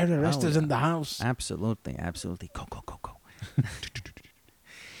 The terrorist is in the house. Absolutely. Go.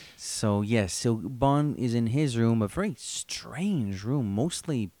 So so Bond is in his room, a very strange room,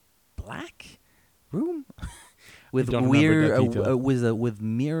 mostly black room, with weird with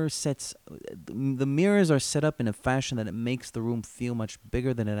mirror sets. The mirrors are set up in a fashion that it makes the room feel much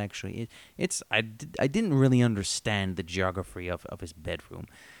bigger than it actually is. I didn't really understand the geography of his bedroom,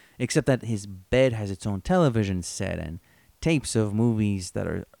 except that his bed has its own television set and tapes of movies that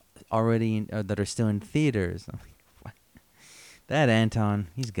are already that are still in theaters. That Anton,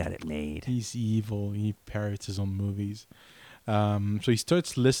 he's got it made. He's evil. He parrots his own movies. So he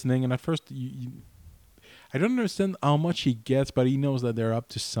starts listening, and at first, I don't understand how much he gets, but he knows that they're up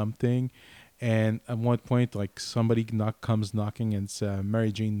to something. And at one point, somebody comes knocking, and it's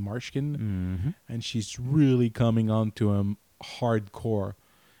Mary Jane Marshkin, and she's really coming on to him hardcore.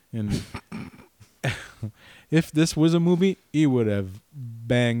 And if this was a movie, he would have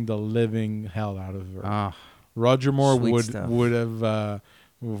banged the living hell out of her. Roger Moore would have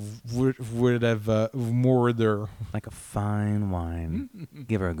moored her like a fine wine.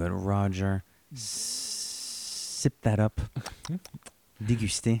 Give her a good Roger. Sip that up.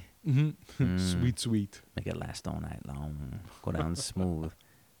 Déguster. Sweet. Make it last all night long. Go down smooth.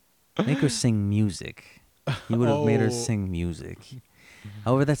 Make her sing music. He would have made her sing music.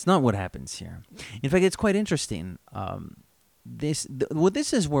 However, that's not what happens here. In fact, it's quite interesting. This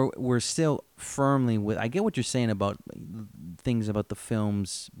is where we're still firmly with. I get what you're saying about things about the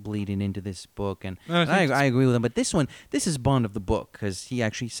films bleeding into this book, and I agree with him. But this is Bond of the book, because he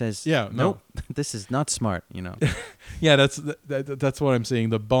actually says, nope, this is not smart. Yeah, that's what I'm saying.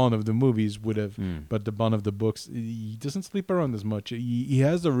 The Bond of the movies would have, but the Bond of the books, he doesn't sleep around as much. He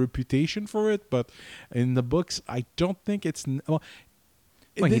has a reputation for it, but in the books, I don't think it's well.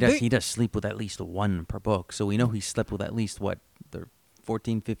 Well, he does sleep with at least one per book, so we know he slept with at least,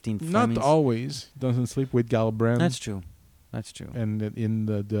 14, 15 Flemings? Not always. He doesn't sleep with Galbraith. That's true. And in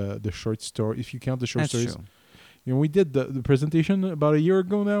the short story, if you count the short stories. True. We did the presentation about a year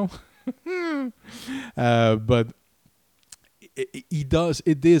ago now. But he does.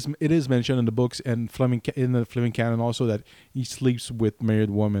 It is mentioned in the books and in the Fleming canon also that he sleeps with married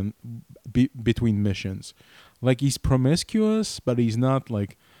women between missions. He's promiscuous, but he's not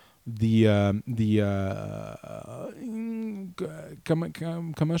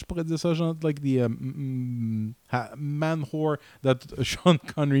comment je pourrais dire ça, genre, like the man whore that Sean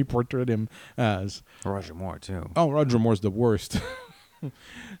Connery portrayed him as. Roger Moore too. Oh, Roger Moore's the worst.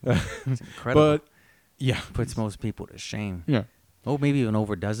 It's incredible. But yeah, puts most people to shame. Yeah. Oh, maybe even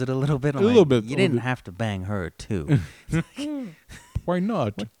overdoes it a little bit. A little bit. You didn't have to bang her too. Why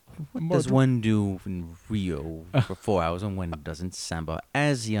not? What does one do in Rio for 4 hours and when doesn't Samba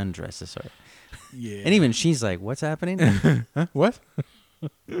as he undresses her? Yeah. And even she's like, what's happening? Huh? What?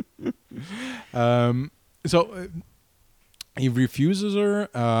 So he refuses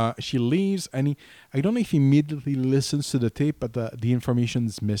her. She leaves, and I don't know if he immediately listens to the tape, but the information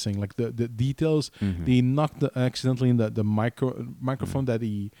is missing. Like the details, they knocked accidentally in the microphone that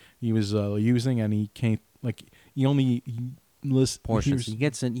he was using, and he can't, like, he only lists portions. He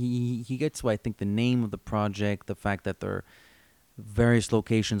gets what I think the name of the project, the fact that there are various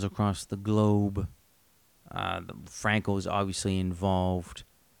locations across the globe. Franco is obviously involved.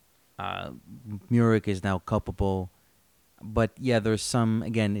 Murick is now culpable. But yeah, there's some,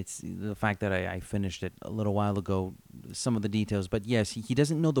 again, it's the fact that I finished it a little while ago, some of the details. But yes, he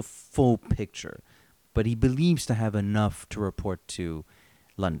doesn't know the full picture, but he believes to have enough to report to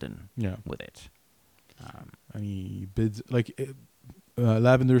London with it. And he bids, like,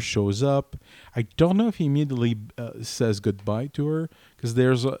 Lavender shows up. I don't know if he immediately says goodbye to her, because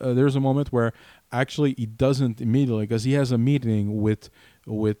there's a moment where actually he doesn't immediately, because he has a meeting with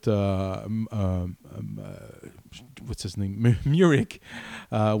what's his name, Murick,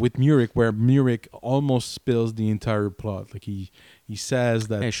 with Murick, where Murick almost spills the entire plot. Like he says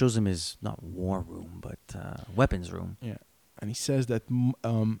that it shows him his not war room but weapons room. Yeah, and he says that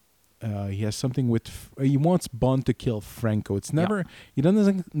he has something with he wants Bond to kill Franco. It's never he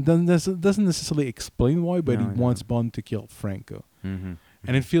doesn't necessarily explain why, but he wants Bond to kill Franco. Mm-hmm.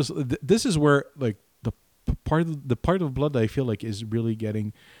 And it feels this is where, like, the part of Blood that I feel like is really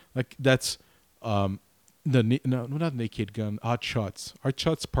getting, like, that's not Naked Gun, Hot Shots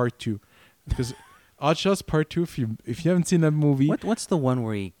Part 2, because Hot Shots Part 2, if you haven't seen that movie, what's the one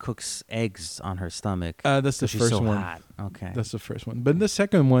where he cooks eggs on her stomach? That's the first one. Hot. Okay, that's the first one. But in the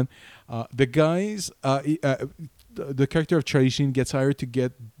second one, the guys, the character of Charlie Sheen gets hired to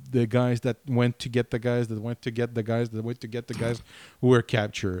get the guys that went to get the guys that went to get the guys that went to get the guys who were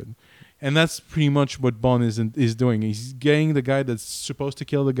captured. And that's pretty much what Bond is doing. He's getting the guy that's supposed to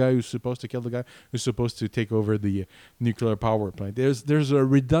kill the guy who's supposed to kill the guy who's supposed to take over the nuclear power plant. There's a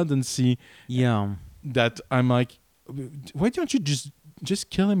redundancy. Yeah. That I'm like, why don't you just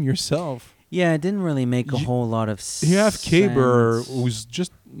kill him yourself? Yeah, it didn't really make a whole lot of sense. You have Kaber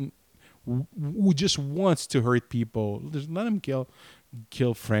who just wants to hurt people. Just let him kill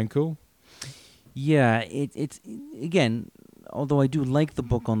Franco. Yeah, it's again, although I do like the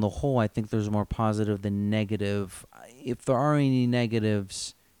book on the whole, I think there's more positive than negative. If there are any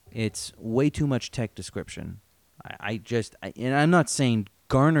negatives, it's way too much tech description. And I'm not saying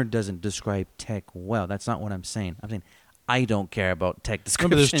Gardner doesn't describe tech well. That's not what I'm saying. I'm saying I don't care about tech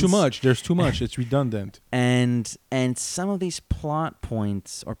descriptions. No, but there's too much. It's redundant. And some of these plot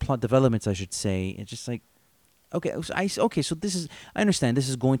points, or plot developments, I should say, it's just like, okay, so this is, I understand this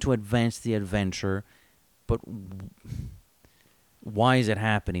is going to advance the adventure, but why is it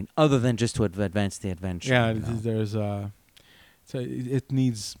happening other than just to advance the adventure? Yeah, there's it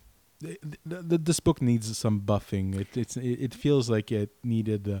needs. This book needs some buffing. It feels like it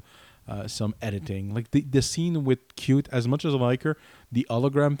needed some editing. Like the scene with Cute, as much as I like her, the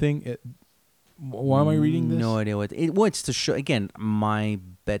hologram thing. Why am I reading this? No idea what's to show. Again, my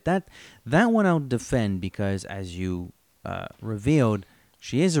bet that one I'll defend, because as you revealed,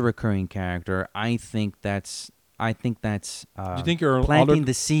 she is a recurring character. I think that's Do you think you're planting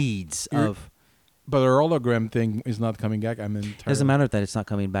the seeds of. But her hologram thing is not coming back. Doesn't matter that it's not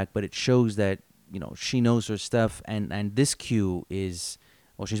coming back, but it shows that, she knows her stuff, and this Q is,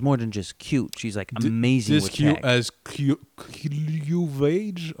 well, she's more than just cute. She's like amazing with Q tech. as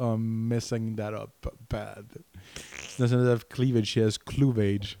cleavage. I'm messing that up bad. She doesn't have cleavage. She has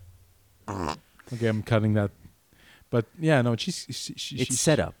cleavage. Okay, I'm cutting that. But yeah, no, she's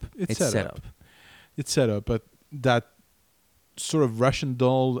set up. It's set up. It's set up, but that sort of Russian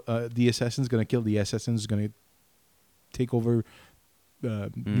doll, the assassin's going to kill the assassin's going to take over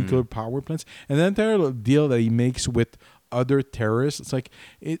nuclear power plants. And the entire deal that he makes with other terrorists, it's like,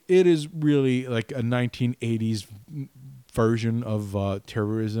 it is really like a 1980s version of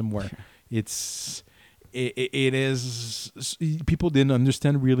terrorism, where it is, people didn't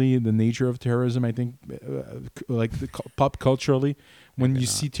understand really the nature of terrorism. I think like pop culturally, when you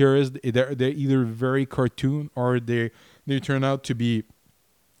see terrorists, they're either very cartoon, or they turn out to be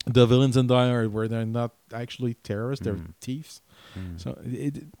the villains in Die Hard where they're not actually terrorists, they're thieves. So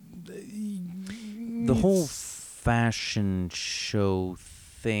the whole fashion show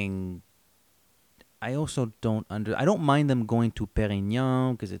thing, I also don't I don't mind them going to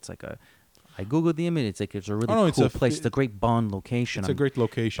Perignon because it's like I googled the image. It's like it's a really cool place. It's a great Bond location. It's a great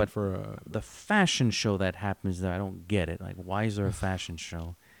location for the fashion show that happens there. I don't get it. Like, why is there a fashion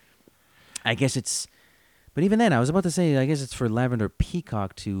show? I guess it's, but even then, I was about to say, I guess it's for Lavender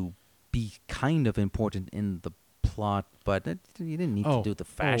Peacock to be kind of important in the plot, but you didn't need to do the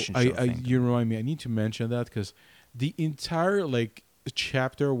fashion show thing. You remind me. I need to mention that because the entire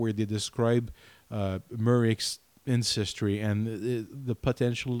chapter where they describe Murick's ancestry and the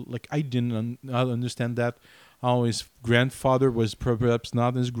potential, I didn't not understand that how his grandfather was perhaps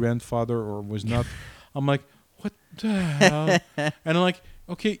not his grandfather or was not. I'm like, what the hell? And I'm like,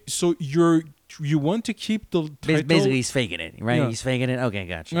 okay, so you want to keep the title? Basically, he's faking it, right? Yeah. He's faking it. Okay,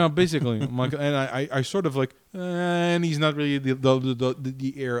 gotcha. No, basically, I'm like, and I sort of and he's not really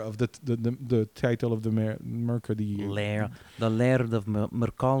the heir of the title of the Mercredi. The Laird of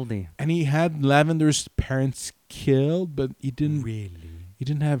Mercaldi. And he had Lavender's parents killed, but he didn't really. He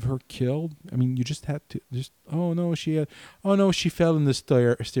didn't have her killed. I mean, you just had to she fell in the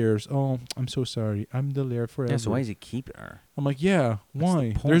stairs. Oh, I'm so sorry. I'm the Laird forever. Yeah, so why is he keeping her? I'm like, yeah,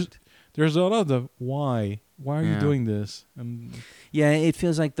 why? There's a lot of why. Why are you doing this? Yeah, it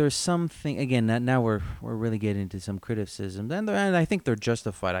feels like there's something. Again, now we're really getting into some criticism, and I think they're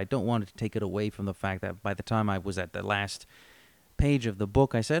justified. I don't want to take it away from the fact that by the time I was at the last page of the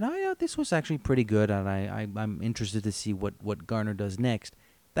book, I said, "Oh yeah, this was actually pretty good," and I'm interested to see what Gardner does next.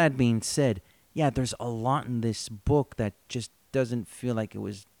 That being said, yeah, there's a lot in this book that just doesn't feel like it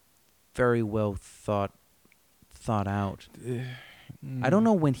was very well thought out. I don't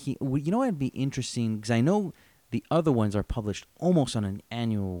know when it'd be interesting because I know the other ones are published almost on an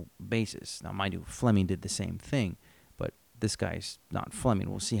annual basis. Now, mind you, Fleming did the same thing, but this guy's not Fleming.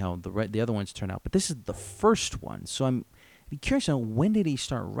 We'll see how the other ones turn out. But this is the first one, so I'm curious to know, when did he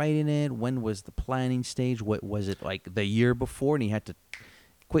start writing it? When was the planning stage? What was it like the year before? And he had to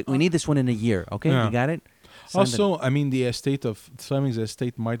quit. We need this one in a year. Okay, you got it. Also, I mean, the estate of Fleming's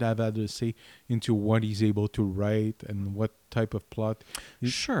estate might have had to say into what he's able to write and what type of plot.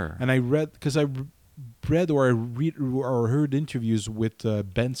 Sure. And I read or heard interviews with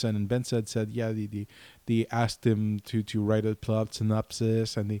Benson, and Benson said, yeah, they asked him to write a plot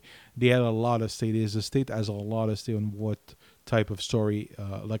synopsis, and they had a lot of say. His estate has a lot of say on what type of story,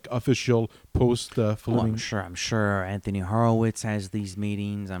 official post Fleming. I'm sure Anthony Horowitz has these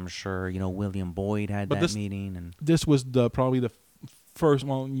meetings. I'm sure William Boyd had meeting, and this was probably the first.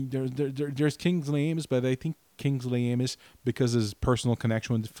 Well, there's Kingsley Amis, but I think Kingsley Amis, because of his personal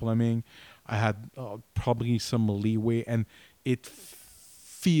connection with Fleming, I had probably some leeway, and it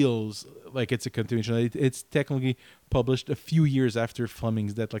feels like it's a continuation. It's technically published a few years after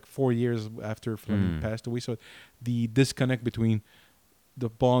Fleming's death, 4 years after Fleming passed away. So the disconnect between the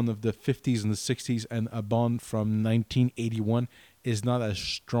Bond of the 50s and the 60s and a Bond from 1981 is not as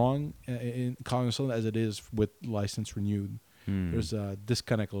strong in Cognizant as it is with License Renewed. There's a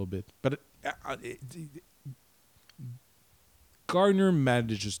disconnect a little bit. But Gardner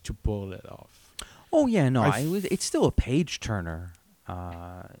manages to pull it off. Oh, yeah, no, it's still a page turner.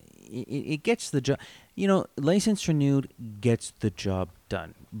 It gets the job. License Renewed gets the job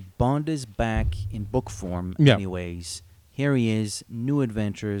done. Bond is back in book form, anyways. Here he is, new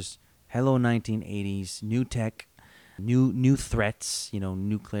adventures, hello 1980s, new tech, new threats.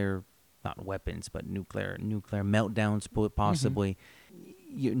 Nuclear, not weapons, but nuclear meltdowns, possibly.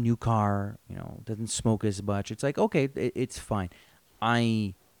 New car, doesn't smoke as much. It's like, okay, it's fine.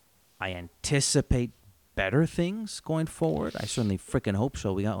 I anticipate better things going forward. I certainly freaking hope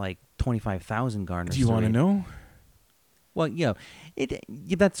so. We got 25,000 Gardners. Do you want to know? Well,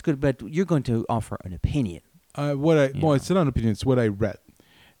 that's good, but you're going to offer an opinion. It's not an opinion. It's what I read,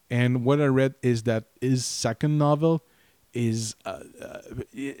 and what I read is that his second novel is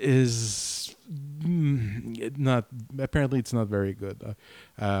not, apparently it's not very good.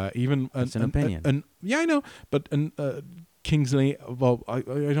 Even it's an opinion. I know, but Kingsley. Well, I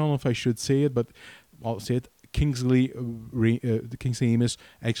don't know if I should say it, but I'll say it. Kingsley Amis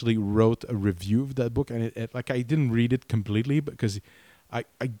actually wrote a review of that book, and it I didn't read it completely because I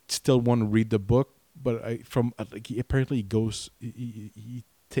still want to read the book, but he apparently goes. He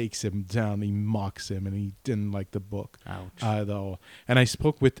takes him down, he mocks him, and he didn't like the book at all. And I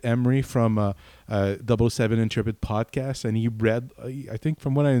spoke with Emery from 007 Intrepid podcast, and he read, I think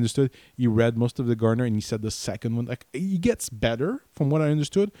from what I understood, he read most of the Gardner, and he said the second one, he gets better from what I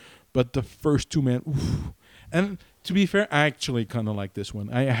understood, but the first two, man, oof. And To be fair, I actually kind of like this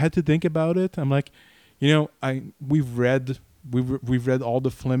one. I had to think about it. I'm like, we've read all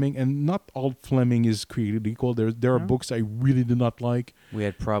the Fleming, and not all Fleming is created equal. There are books I really do not like. We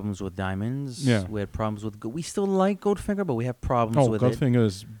had problems with Diamonds. Yeah. We had problems with. We still like Goldfinger, but we have problems with it. Goldfinger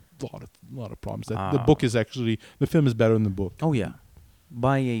is a lot of problems. The book is actually, the film is better than the book. Oh yeah,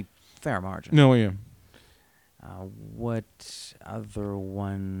 by a fair margin. No, yeah. What other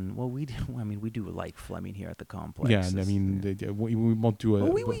one? Well, we do like Fleming here at the complex. Yeah, I mean, we won't do a.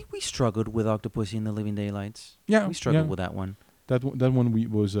 We struggled with Octopussy and the Living Daylights. Yeah, we struggled with that one. That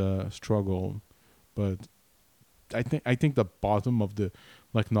one was a struggle, but I think the bottom of the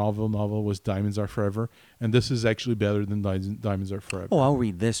novel was Diamonds Are Forever, and this is actually better than Diamonds Are Forever. Oh, I'll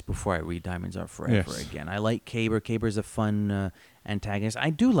read this before I read Diamonds Are Forever again. I like Caber. Caber's a fun antagonist.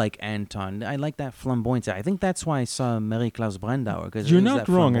 I do like Anton. I like that flamboyance. I think that's why I saw Marie-Claude Brandauer, because you're not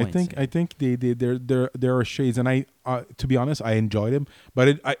wrong. I think there are shades, and I to be honest, I enjoyed him,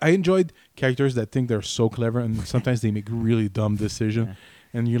 but I enjoyed characters that think they're so clever, and sometimes they make really dumb decisions. Yeah.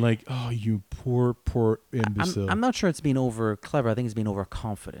 And you're like, oh, you poor imbecile. I'm not sure it's being over clever. I think it's being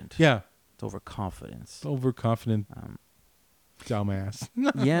overconfident. Yeah. It's overconfidence. Overconfident dumbass.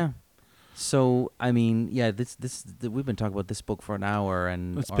 Yeah. So, I mean, yeah, we've been talking about this book for an hour.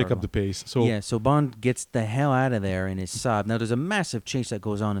 And let's pick up the pace. So Bond gets the hell out of there in his Saab. Now, there's a massive chase that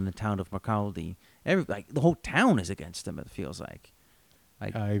goes on in the town of Macaulay. The whole town is against him, it feels like.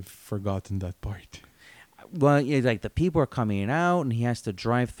 I've forgotten that part. Well, yeah, like the people are coming out, and he has to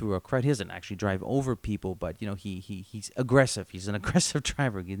drive through a crowd. He doesn't actually drive over people, but he's aggressive. He's an aggressive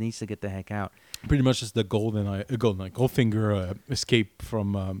driver. He needs to get the heck out. Pretty much it's the Goldfinger escape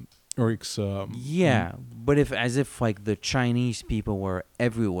from Eric's. But if the Chinese people were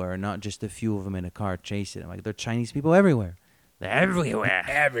everywhere, not just a few of them in a car chasing him. Like, they're Chinese people everywhere. They're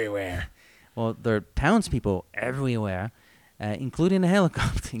everywhere. Well, they're townspeople everywhere, including a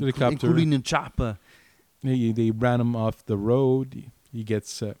helicopter, including a chopper. They ran him off the road. He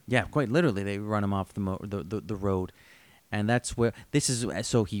gets quite literally, they run him off the road, and that's where this is.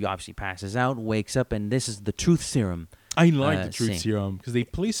 So he obviously passes out, wakes up, and this is the truth serum. I like the truth serum because they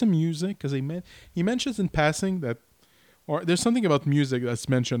play some music. Because he mentions in passing that, or there's something about music that's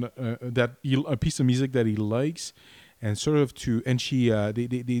mentioned that a piece of music that he likes, and sort of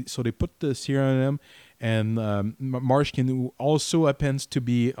they put the serum on him. And Marshkin, who also happens to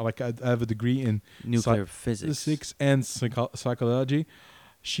be have a degree in nuclear physics and psychology,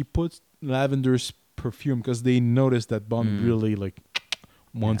 she puts Lavender's perfume because they noticed that Bond really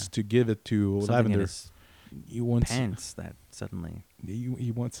wants to give it to something Lavender. In his pants that suddenly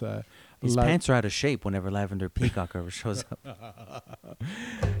he wants his pants are out of shape whenever Lavender Peacock shows up.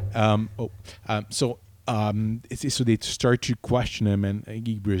 So they start to question him, and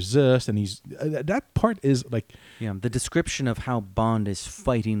he resists, and he's that part is the description of how Bond is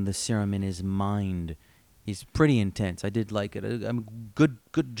fighting the serum in his mind is pretty intense. I did like it.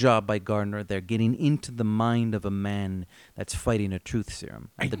 Good job by Gardner there, getting into the mind of a man that's fighting a truth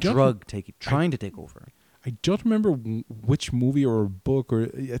serum. The drug trying to take over. I don't remember which movie or book,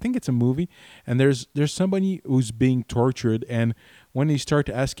 or I think it's a movie, and there's somebody who's being tortured, and when they start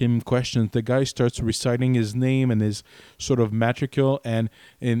to ask him questions, the guy starts reciting his name and his sort of matricule, and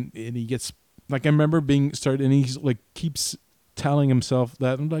he gets I remember being started, and he's keeps telling himself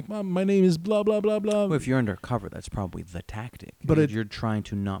that my name is blah blah blah blah. Well, if you're undercover, that's probably the tactic. But you're trying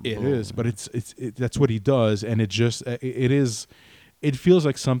to not. It is, but it's that's what he does, and it feels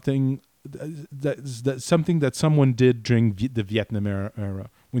like something. That's something that someone did during the Vietnam era.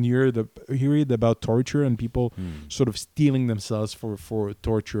 When you read about torture and people sort of stealing themselves for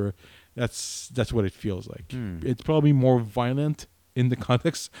torture, that's what it feels like. It's probably more violent in the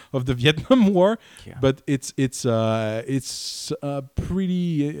context of the Vietnam War, but it's a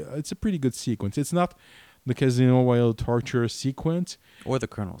pretty good sequence. It's not the Casino Royale torture sequence or the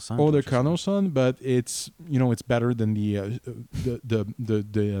Colonel's Son, but it's better than the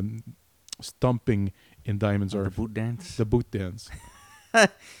stomping in Diamonds Are the boot dance. The boot dance. I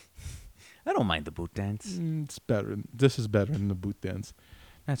don't mind the boot dance. It's better. This is better than the boot dance.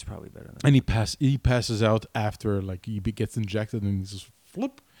 That's probably better. And he passes out after he gets injected, and he's just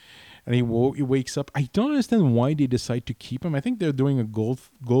flip, and he wakes up. I don't understand why they decide to keep him. I think they're doing a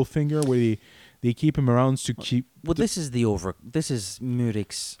Goldfinger where they keep him around to keep. Well, this is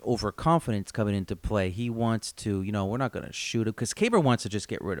Murich's overconfidence coming into play. He wants to, we're not going to shoot him because Caber wants to just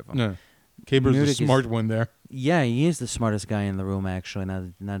get rid of him. No. Caber's the smart one there. Yeah, he is the smartest guy in the room, actually,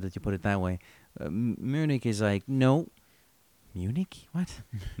 now that you put it that way. Munich is like, no. Munich? What?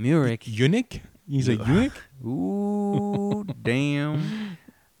 Murich. Eunuch? He's a eunuch? Ooh, damn.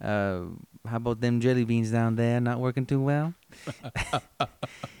 how about them jelly beans down there not working too well?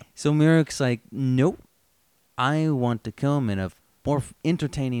 So Murek's like, nope. I want to kill him in a more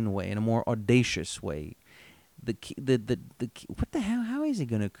entertaining way, in a more audacious way. What the hell? How is he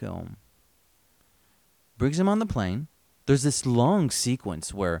gonna kill him? Brings him on the plane. There's this long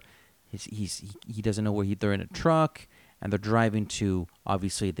sequence where he doesn't know where they're in a truck and they're driving to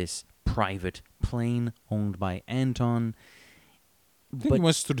obviously this private plane owned by Anton. I think he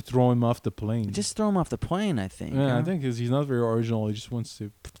wants to throw him off the plane. Just throw him off the plane, I think. Yeah, I think he's not very original. He just wants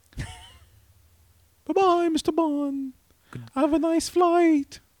to. Bye-bye, Mr. Bond. Have a nice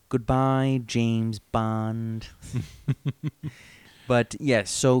flight. Goodbye, James Bond. But yes,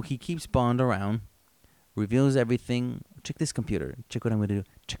 so he keeps Bond around, reveals everything. Check this computer. Check what I'm going to do.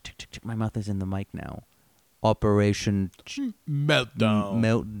 Check. My mouth is in the mic now. Operation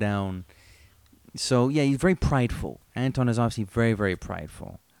Meltdown. So, yeah, he's very prideful. Anton is obviously very, very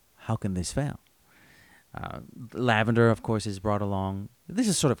prideful. How can this fail? Lavender, of course, is brought along. This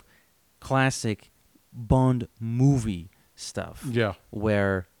is sort of classic Bond movie stuff. Yeah.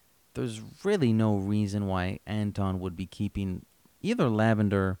 Where there's really no reason why Anton would be keeping either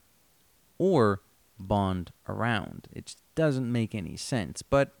Lavender or Bond around. It doesn't make any sense.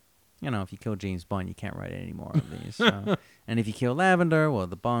 But, if you kill James Bond, you can't write any more of these. So. And if you kill Lavender, well,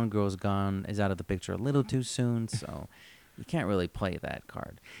 the Bond girl's is out of the picture a little too soon. So you can't really play that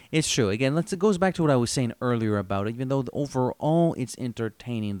card. It's true. Again, it goes back to what I was saying earlier about it. Even though overall it's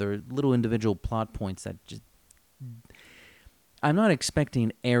entertaining, there are little individual plot points that just... I'm not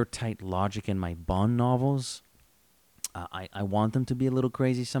expecting airtight logic in my Bond novels. I want them to be a little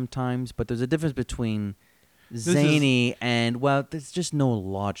crazy sometimes, but there's a difference between zany and, well, there's just no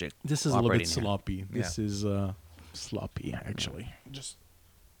logic. This is a little bit sloppy. This is sloppy, actually. Just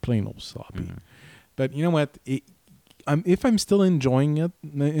plain old sloppy. Mm-hmm. But you know what? If I'm still enjoying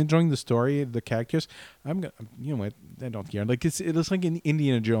the story, the characters, I'm gonna. You know what? I don't care. Like it's like in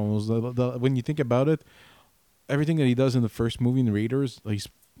Indiana Jones. When you think about it, everything that he does in the first movie in Raiders, he's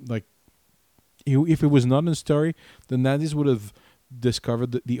like, if it was not in the story, the Nazis would have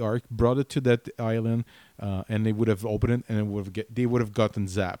discovered the Ark, brought it to that island, and they would have opened it, and they would have gotten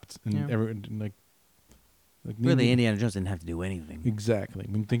zapped. And really, Indiana Jones didn't have to do anything. Exactly.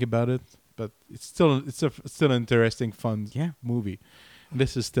 When you think about it, but it's still an interesting, fun movie. And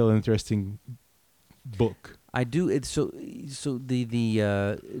this is still an interesting book. I do. It's so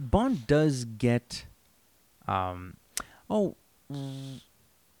the Bond does get.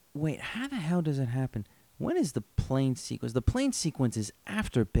 Wait, how the hell does it happen? When is the plane sequence? The plane sequence is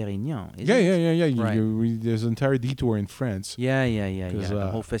after Perignon. Yeah. Right. There's an entire detour in France. Yeah. The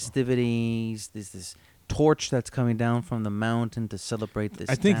whole festivities. There's this torch that's coming down from the mountain to celebrate this.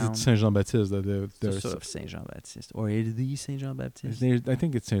 I think it's Saint Jean Baptiste. It's sort of Saint Jean Baptiste, or is it Saint Jean Baptiste? I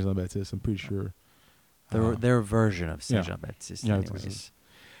think it's Saint Jean Baptiste. I'm pretty sure. Their version of Saint Jean Baptiste, anyways.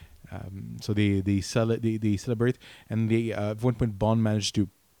 So they celebrate, and they at one point Bond managed to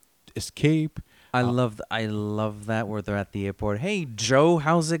escape. I love that where they're at the airport. Hey Joe,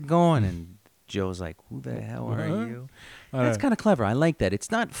 how's it going? And Joe's like, "Who the hell are you?" That's kind of clever. I like that.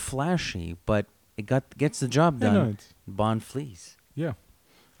 It's not flashy, but it gets the job done. No, Bond flees. Yeah,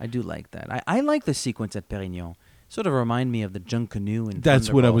 I do like that. I like the sequence at Perignon. Sort of remind me of the junk canoe and. That's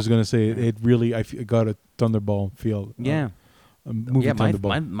Thunderball. What I was gonna say. It really I got a Thunderball feel. Yeah.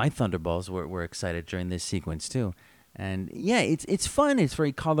 Thunderball. My Thunderballs were excited during this sequence too, and it's fun. It's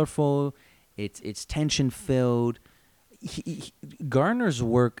very colorful. It's tension filled. Gardner's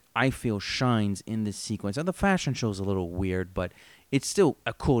work, I feel, shines in this sequence. Now, the fashion show's a little weird, but it's still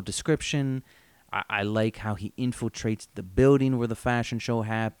a cool description. I like how he infiltrates the building where the fashion show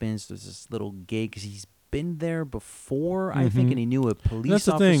happens. There's this little gate because he's been there before, I think, and he knew a police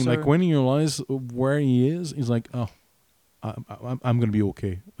officer. That's the thing. Like when he realizes where he is, he's like, oh. I'm gonna be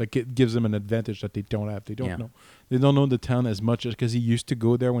okay. Like it gives them an advantage that they don't have. They don't know. They don't know the town as much as because he used to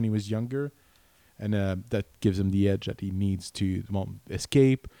go there when he was younger, and that gives him the edge that he needs to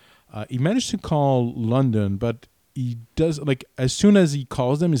escape. He managed to call London, but he does like as soon as he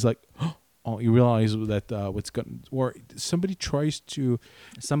calls them, he's like, oh, he realizes that or somebody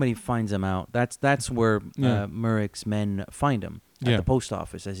finds him out. That's where Murek's men find him at the post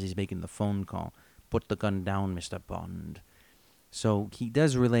office as he's making the phone call. Put the gun down, Mr. Bond. So he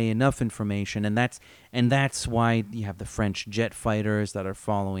does relay enough information, and that's why you have the French jet fighters that are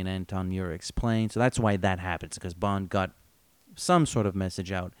following Anton Murek's plane. So that's why that happens, because Bond got some sort of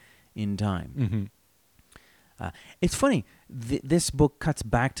message out in time. Mm-hmm. It's funny. This book cuts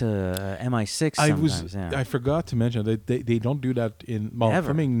back to MI6 sometimes. I forgot to mention that they don't do that in... Well,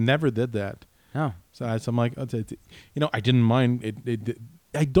 Fleming never did that. No. So I'm like, I didn't mind it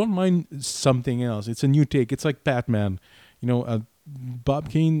I don't mind something else. It's a new take. It's like Batman. Bob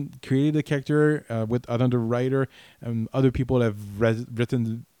Kane created a character with another writer, and other people have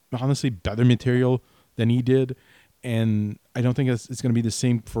written honestly better material than he did. And I don't think it's going to be the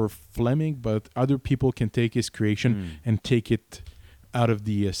same for Fleming, but other people can take his creation and take it out of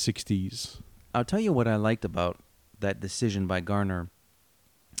the 60s. I'll tell you what I liked about that decision by Gardner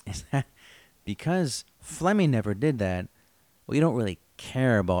is that because Fleming never did that, well, you don't really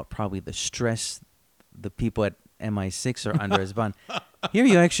care about probably the stress the people at MI6 are under as Bond. Here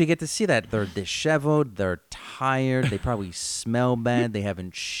you actually get to see that. They're disheveled, they're tired, they probably smell bad, they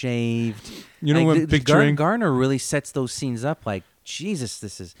haven't shaved. I'm picturing... Gardner really sets those scenes up like, Jesus,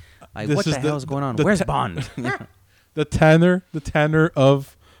 this is... Like, what the hell is going on? Where's Bond? The Tanner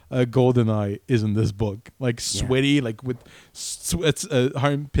of GoldenEye is in this book. Like, sweaty, like with sweats,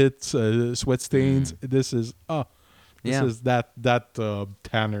 armpits, sweat stains. This is... This is that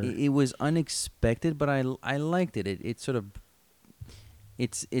Tanner. It was unexpected, but I liked it. It sort of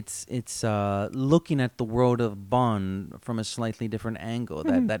it's looking at the world of Bond from a slightly different angle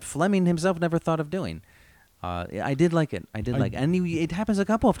that Fleming himself never thought of doing. I did like it. And it happens a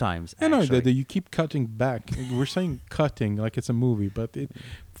couple of times. I know you keep cutting back. We're saying cutting like it's a movie, but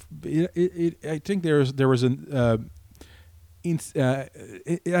I think there was an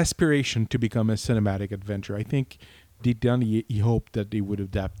aspiration to become a cinematic adventure. I think deep down he hoped that they would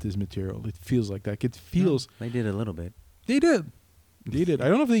adapt this material. It feels like that. It feels they did a little bit. They did. I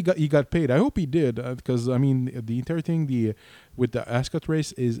don't know if he got paid. I hope he did, because the entire thing with the Ascot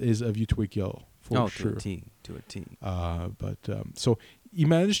race is a view to a kill for sure. To a T. So he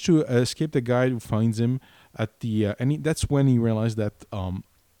managed to escape the guy who finds him at the that's when he realized that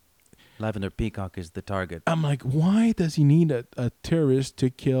Lavender Peacock is the target. I'm like, why does he need a terrorist to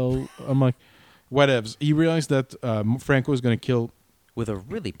kill? I'm like, whatevs. He realized that Franco is going to kill with a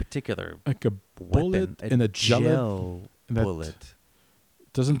really particular like a bullet and a gel bullet.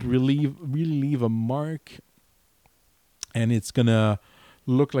 Doesn't really leave a mark, and it's gonna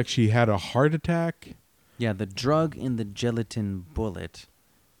look like she had a heart attack. Yeah, the drug in the gelatin bullet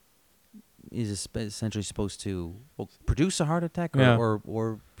is essentially supposed to produce a heart attack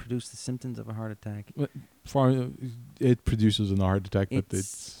or produce the symptoms of a heart attack. It produces a heart attack, but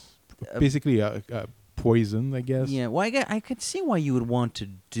it's basically a poison, I guess. Yeah, well, I could see why you would want to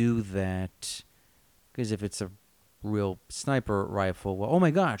do that, because if it's a real sniper rifle, well, oh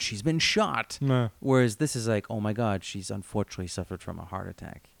my God, she's been shot. Nah. Whereas this is like, oh my God, she's unfortunately suffered from a heart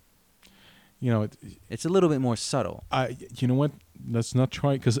attack. It's a little bit more subtle. You know what? Let's not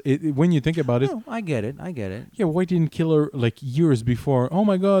try, because when you think about it, I get it. Yeah, why didn't kill her like years before? Oh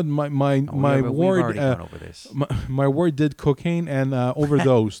my God, my ward. We've already gone over this. My ward did cocaine and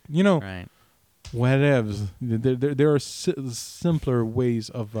overdosed. Right. Whatever. There are simpler ways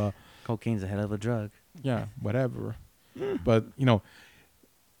of. Cocaine's a hell of a drug. Yeah, whatever. But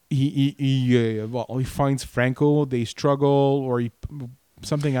he finds Franco. They struggle, or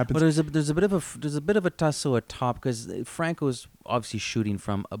something happens. Well, there's a bit of a tussle at top, because Franco's obviously shooting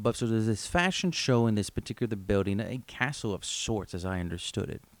from above. So there's this fashion show in this particular building, a castle of sorts, as I understood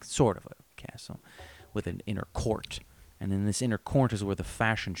it, sort of a castle with an inner court. And in this inner court is where the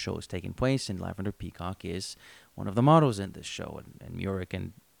fashion show is taking place, and Lavender Peacock is one of the models in this show, and Murik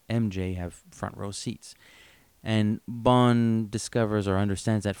and MJ have front row seats. And Bond discovers or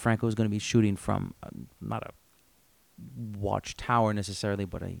understands that Franco is going to be shooting from not a watchtower necessarily,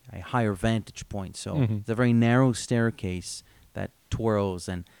 but a higher vantage point. So it's a very narrow staircase that twirls,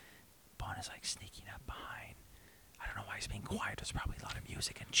 and Bond is like sneaking up behind. I don't know why he's being quiet. There's probably a lot of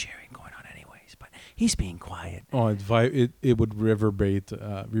music and cheering going on anyways, but he's being quiet. Oh, it would reverberate.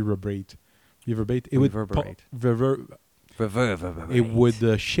 It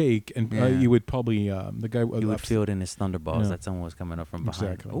would shake, and he would probably the guy would. He would feel it in his thunderballs that someone was coming up from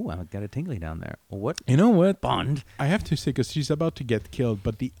behind. Exactly. Oh, I got a tingly down there. What? You know what? Bond. I have to say, because she's about to get killed,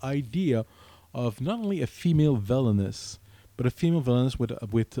 but the idea of not only a female villainess, but a female villainess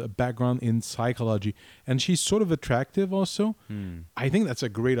with a background in psychology, and she's sort of attractive also. I think that's a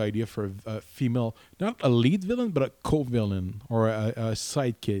great idea for a female, not a lead villain, but a co-villain or a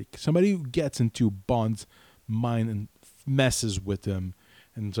sidekick, somebody who gets into Bond's mind and messes with him,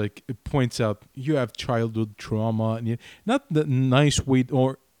 and like it points out you have childhood trauma, and not the nice way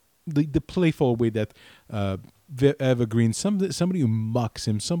or the playful way that Eva Green, somebody who mocks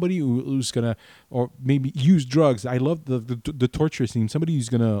him, somebody who's gonna or maybe use drugs. I love the torture scene. Somebody who's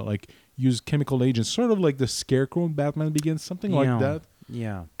gonna like use chemical agents, sort of like the Scarecrow in Batman Begins, something like that.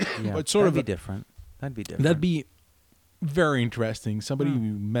 Yeah. But that'd be different. That'd be very interesting. Somebody who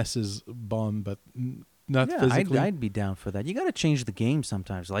messes Bond, but not physically. I'd be down for that. You got to change the game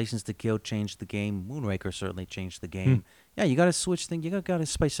sometimes. License to Kill changed the game. Moonraker certainly changed the game. Yeah, you got to switch things. You got to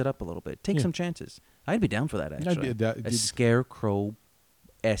spice it up a little bit. Take some chances. I'd be down for that, actually. A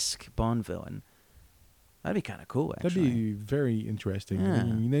Scarecrow-esque Bond villain. That'd be kind of cool, actually. That'd be very interesting.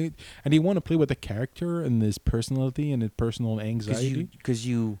 Yeah. And you want to play with the character and his personality and his personal anxiety. Because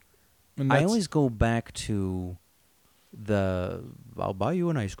I always go back to I'll buy you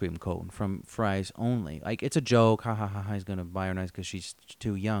an ice cream cone from Fry's Only. Like, it's a joke. Ha, ha, ha, ha. He's going to buy her an ice because she's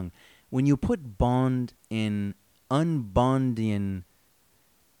too young. When you put Bond in unbondian...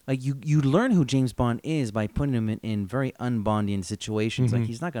 Like, you learn who James Bond is by putting him in very unbondian situations. Like,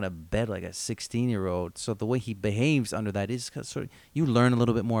 he's not going to bet like a 16-year-old. So the way he behaves under that is sort of... You learn a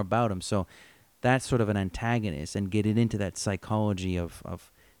little bit more about him. So that's sort of an antagonist, and getting into that psychology of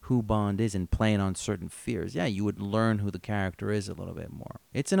who Bond is and playing on certain fears. Yeah, you would learn who the character is a little bit more.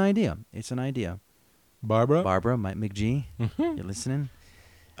 It's an idea. Barbara, Mike McGee, you're listening?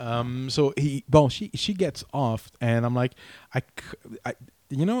 So she gets off, and I'm like, I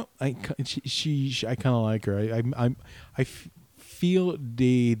kind of like her. I feel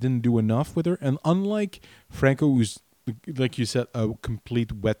they didn't do enough with her, and unlike Franco, who's like you said, a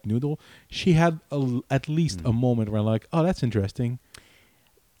complete wet noodle, she had at least a moment where I'm like, oh, that's interesting.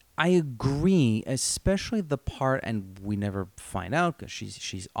 I agree, especially the part, and we never find out because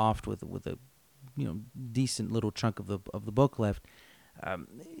she's off with a decent little chunk of the book left.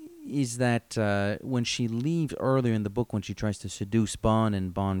 Is that when she leaves earlier in the book, when she tries to seduce Bond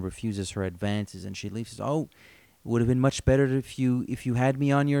and Bond refuses her advances, and she leaves, says, "Oh, it would have been much better if you had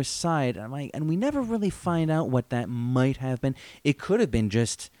me on your side." I'm like, and we never really find out what that might have been. It could have been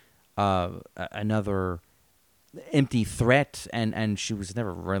just another empty threat, and she was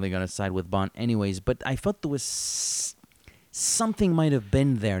never really going to side with Bond anyways, but I felt there was something might have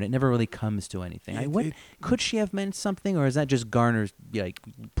been there, and it never really comes to anything. Could she have meant something, or is that just Gardner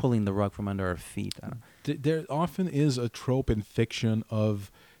pulling the rug from under her feet? I don't know. There often is a trope in fiction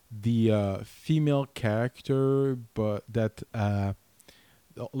of the female character, but that a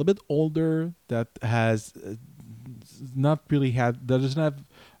little bit older, that has not really that doesn't have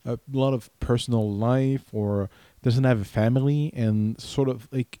a lot of personal life or doesn't have a family, and sort of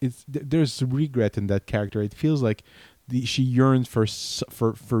like there's regret in that character. It feels like she yearns for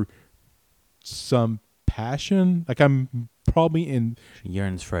some passion. Like, I'm probably in. She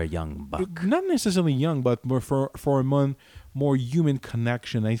yearns for a young buck. Not necessarily young, but more for a more human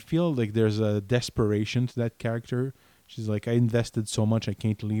connection. I feel like there's a desperation to that character. She's like, I invested so much, I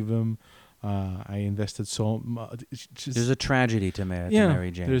can't leave him. I invested so much. There's a tragedy to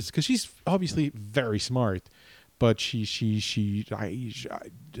Mary Jane. Because she's obviously very smart, but I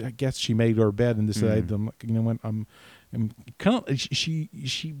guess she made her bed and decided, you know what, I'm kind of she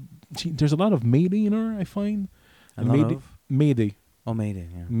there's a lot of Mayday in her, I find. Mayday. Oh, Mayday,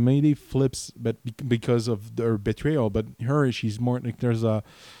 yeah. Mayday flips, but because of their betrayal. But she's more like there's a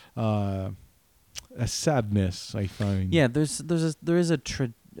sadness, I find. Yeah, there is a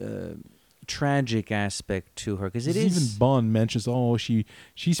tragic aspect to her, because even Bond mentions, oh,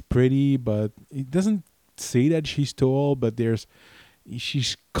 she's pretty, but it doesn't say that she's tall, but she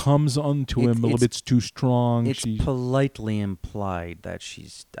comes onto him a little bit too strong. It's politely implied that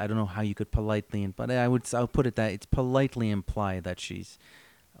she's. I don't know how you could politely, but I'll put it that it's politely implied that she's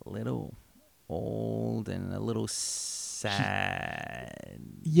a little old and a little sad.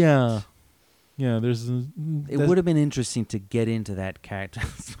 Yeah, it would have been interesting to get into that character.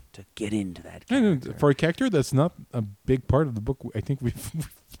 For a character that's not a big part of the book, I think we've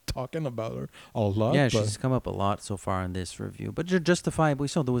talking about her a lot. Yeah, she's come up a lot so far in this review, but justifiably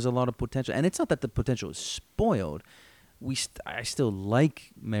so. There was a lot of potential, and it's not that the potential is spoiled. I still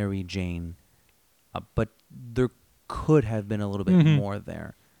like Mary Jane, but there could have been a little bit more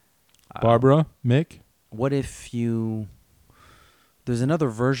there. Barbara, Mick? What if there's another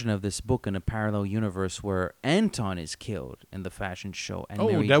version of this book in a parallel universe where Anton is killed in the fashion show, and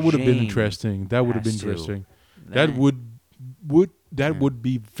Mary that would have been Jane interesting. That would have been interesting. That would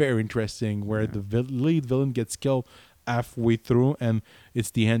be very interesting, where the lead villain gets killed halfway through, and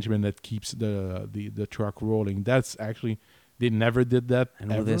it's the henchman that keeps the truck rolling. That's actually, they never did that.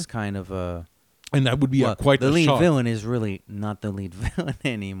 And ever. With this kind of and that would be quite the a lead shock. villain is really not the lead villain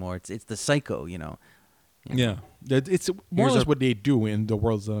anymore. It's the psycho, Yeah, it's more or less what they do in The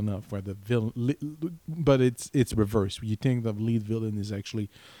World's Not Enough, where the villain, but it's reversed. You think the lead villain is actually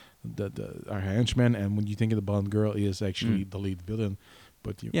our henchman, and when you think of the Bond girl, is actually the lead villain.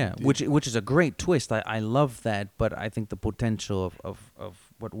 But which is a great twist. I love that, but I think the potential of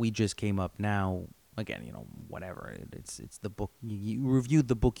what we just came up now again, whatever. It's the book. You reviewed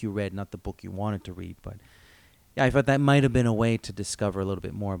the book you read, not the book you wanted to read. But yeah, I thought that might have been a way to discover a little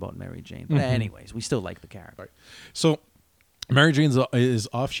bit more about Mary Jane. But anyways, we still like the character. Right. So Mary Jane is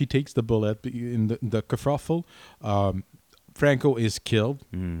off. She takes the bullet in the kerfuffle. Franco is killed.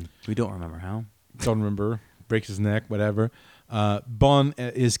 We don't remember how. Don't remember. Breaks his neck, whatever. Bond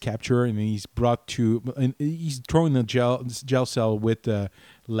is captured and he's brought to. And he's thrown in a jail cell with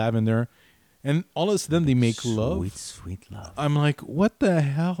Lavender, and all of a sudden they make love. Sweet love. I'm like, what the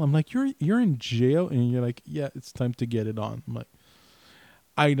hell? I'm like, you're in jail, and you're like, yeah, it's time to get it on. I'm like,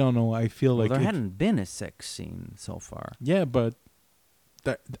 I don't know. I feel like there hadn't been a sex scene so far. Yeah, but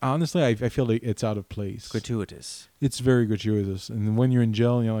honestly, I feel like it's out of place. Gratuitous. It's very gratuitous, and when you're in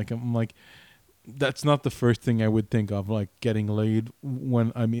jail, I'm like, that's not the first thing I would think of, like getting laid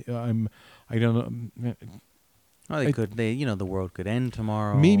when I don't know. Well, the world could end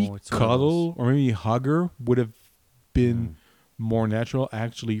tomorrow. Maybe cuddle or maybe hug her would have been more natural.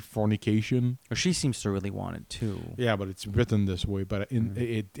 Actually, fornication. Or she seems to really want it too. Yeah, but it's written this way. But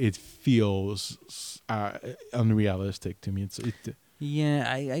it feels unrealistic to me. Yeah,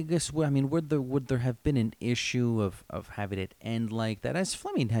 I guess. Would there have been an issue of having it end like that? As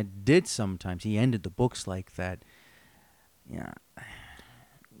Fleming did sometimes. He ended the books like that. Yeah.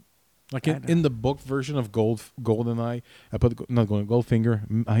 Like in the book version of Goldeneye, I put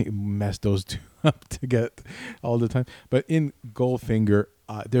Goldfinger. I mess those two up to get all the time. But in Goldfinger,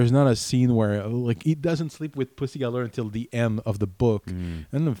 there's not a scene where like he doesn't sleep with Pussy Galore until the end of the book. In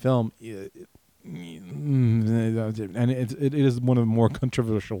the film, and it is one of the more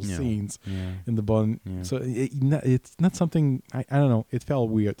controversial scenes in the Bond. Yeah. So it's not something I don't know. It felt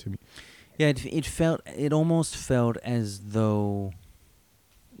weird to me. Yeah, it almost felt as though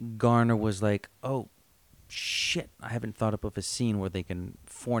Gardner was like, oh, shit, I haven't thought up of a scene where they can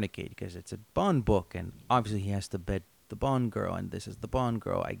fornicate because it's a Bond book, and obviously he has to bed the Bond girl, and this is the Bond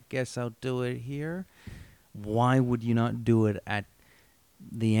girl. I guess I'll do it here. Why would you not do it at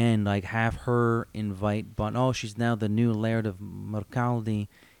the end? Like, have her invite Bond. Oh, she's now the new Laird of Mercaldi.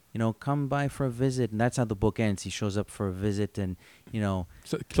 Come by for a visit, and that's how the book ends. He shows up for a visit, and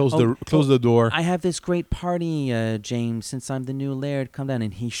so close the door. I have this great party, James. Since I'm the new Laird, come down.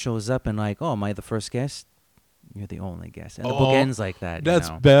 And he shows up, and like, oh, am I the first guest? You're the only guest. And the book ends like that. That's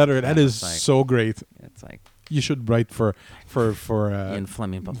better. That is like, so great. It's like you should write for Ian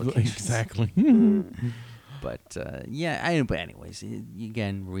Fleming publications. Exactly. But But anyways,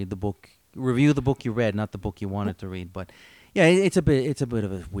 again, read the book, review the book you read, not the book you wanted to read, but. Yeah, it's a bit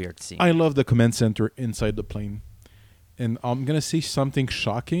of a weird scene. I love the command center inside the plane, and I'm gonna say something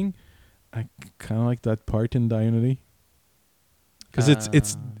shocking. I kind of like that part in Die Another Day, because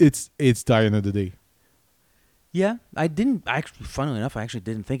it's Die Another Day. Yeah, I didn't actually. Funnily enough, I actually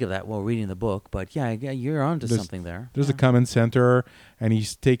didn't think of that while reading the book. But yeah, you're onto something there. There's a command center, and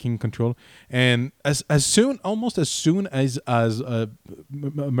he's taking control. And as soon as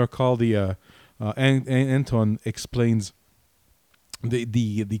Mercaldi Anton explains.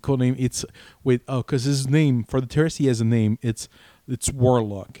 The code name, it's because his name for the terrorist, he has a name. It's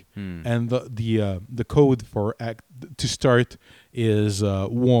Warlock, and the code for to start is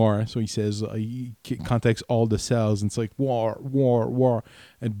war. So he says he contacts all the cells, and it's like war,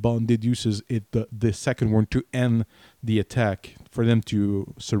 and Bond deduces it the second word to end the attack for them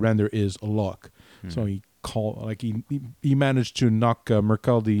to surrender is lock. So he managed to knock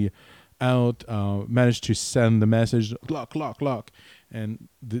Mercaldi out, managed to send the message lock, and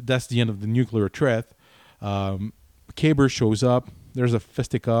that's the end of the nuclear threat. Caber shows up. There's a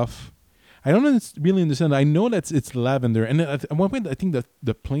fisticuff. I don't really understand. I know that it's Lavender, and at one point I think that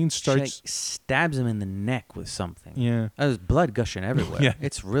the plane starts. She stabs him in the neck with something. Yeah, there's blood gushing everywhere. Yeah,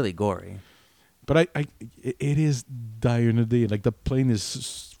 it's really gory. But it is Die Another Day. Like the plane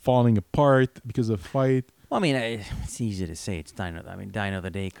is falling apart because of the fight. Well, I mean, it's easy to say it's Die Another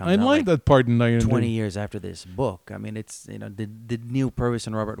Day comes out. I like that part in Die Another Day. 20 years after this book. I mean, it's did Neil Purvis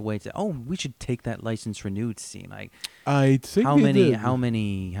and Robert Wade say, "Oh, we should take that license renewed scene"? Like, I think how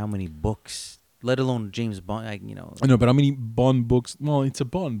many books? Let alone James Bond. I know, but how many Bond books? Well, it's a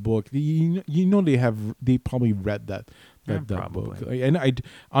Bond book. They probably read that book. And I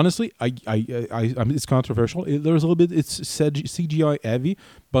honestly, it's controversial. There's a little bit. It's CGI heavy,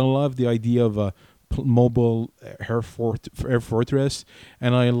 but I love the idea of a mobile air fortress,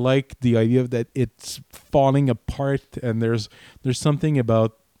 and I like the idea that it's falling apart, and there's something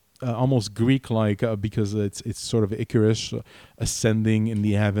about almost Greek-like because it's sort of Icarus ascending in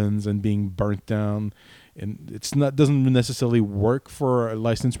the heavens and being burnt down, and doesn't necessarily work for a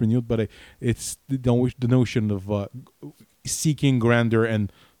license renewed, but it's the notion of seeking grandeur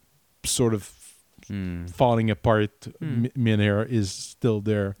and sort of falling apart mid-air is still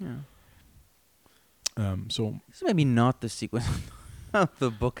there. Yeah. So this is maybe not the sequence of the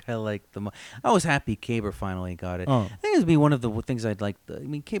book I liked the most. I was happy Caber finally got it. I think this would be one of the things I'd like. I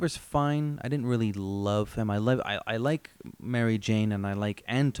mean, Caber's fine. I didn't really love him. I like Mary Jane and I like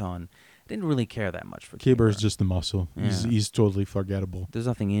Anton. I didn't really care that much for Caber. Caber's just a muscle. Yeah. He's totally forgettable. There's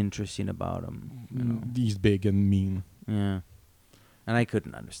nothing interesting about him. You know? He's big and mean. Yeah. And I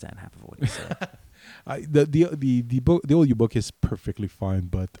couldn't understand half of what he said. The audiobook is perfectly fine,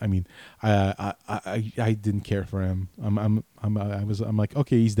 but I mean, I didn't care for him. I'm like,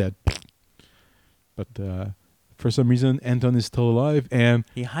 okay, he's dead. But for some reason, Anton is still alive, and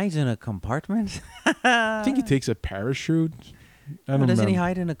he hides in a compartment. I think he takes a parachute. Doesn't he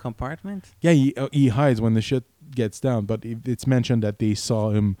hide in a compartment? Yeah, he hides when the shit gets down. But it's mentioned that they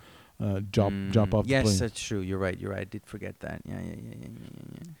saw him jump off the plane. Yes, that's true. You're right. I did forget that. Yeah.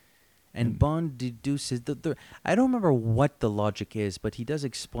 And Bond deduces I don't remember what the logic is, but he does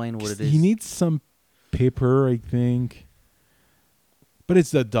explain what it is. He needs some paper, I think. But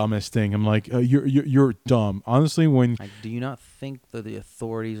it's the dumbest thing. I'm like, you're dumb. Honestly, when do you not think that the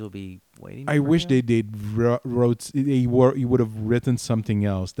authorities will be waiting? I wish they would have written something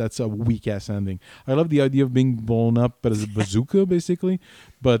else. That's a weak ass ending. I love the idea of being blown up, but as a bazooka, basically.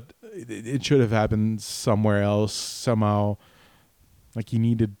 But it should have happened somewhere else somehow. Like he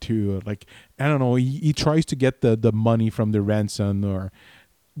needed to, like, I don't know. He tries to get the money from the ransom or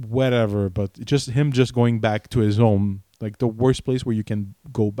whatever, but just going back to his home, like the worst place where you can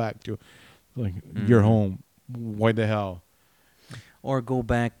go back to, like your home. Why the hell? Or go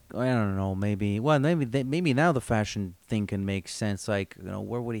back. I don't know. Maybe now the fashion thing can make sense. Like, you know,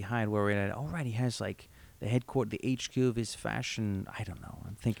 where would he hide? Where would he hide? All right, he has like the headquarters, the HQ of his fashion. I don't know.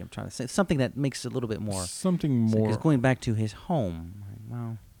 I'm trying to say something that makes it a little bit more. Something more. Because going back to his home.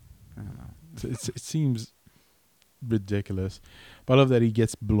 Well, I don't know. It seems ridiculous. But I love that he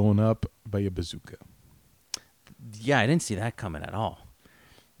gets blown up by a bazooka. Yeah, I didn't see that coming at all.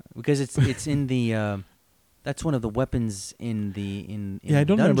 Because it's in the. That's one of the weapons in yeah, I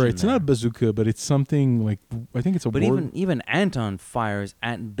don't remember. It's not a bazooka, but it's something like, I think it's a. But even Anton fires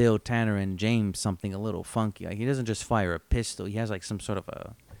at Bill Tanner and James something a little funky. Like, he doesn't just fire a pistol. He has like some sort of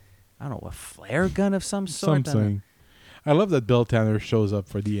a flare gun of some sort. Something. I love that Bill Tanner shows up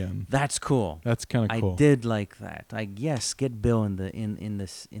for the end. That's cool. That's kind of cool. I did like that. Get Bill in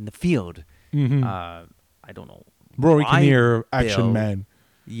the field. Mm-hmm. I don't know. Rory Kinnear, action man.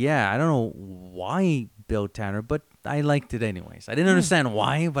 Yeah, I don't know why Bill Tanner, but I liked it anyways. I didn't understand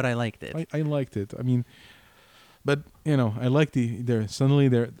why, but I liked it. I liked it. I mean, but you know, I like suddenly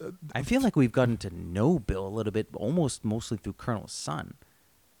they're. I feel like we've gotten to know Bill a little bit, mostly through Colonel's son.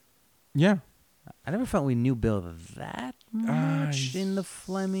 Yeah. I never felt we knew Bill that much in the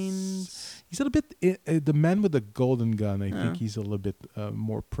Flemings. He's a little bit the man with the golden gun. I think he's a little bit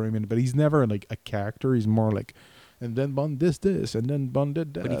more prominent, but he's never like a character. He's more like, and then Bond this, and then Bond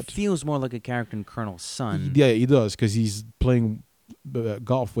did that. But he feels more like a character in Colonel's son. Yeah, he does, because he's playing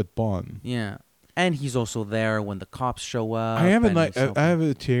golf with Bond. Yeah, and he's also there when the cops show up. I have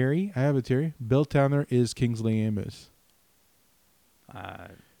a theory. Bill Tanner is Kingsley Amis.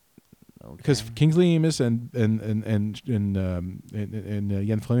 Because Kingsley Amis and Ian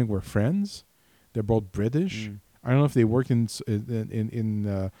Fleming were friends. They're both British. I don't know if they worked in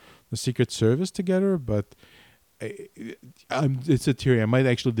the Secret Service together, but it's a theory. I might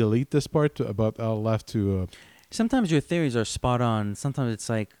actually delete this part, but I'll have to. Sometimes your theories are spot on. Sometimes it's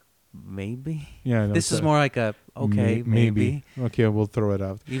like, maybe. Yeah, no, this is more like a maybe. Okay, we'll throw it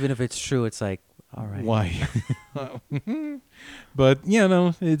out. Even if it's true, it's like, all right. Why? But yeah,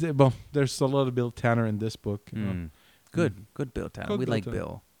 no. There's a lot of Bill Tanner in this book. Good Bill Tanner. We like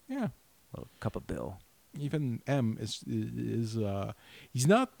Bill. Yeah, a cup of Bill. Even M is he's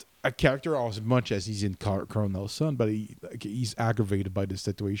not a character as much as he's in Colonel's son, but he's aggravated by the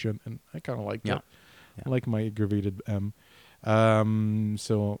situation, and I kind of like that. Yeah. I like my aggravated M.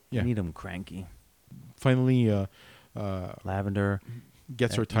 So yeah, I need him cranky. Finally, Lavender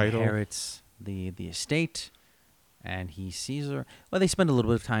gets her title. Inherits the estate, and he sees her. Well, they spend a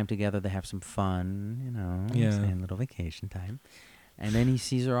little bit of time together. They have some fun, you know. Yeah, a little vacation time, and then he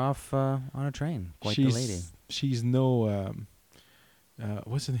sees her off on a train. The lady. She's no.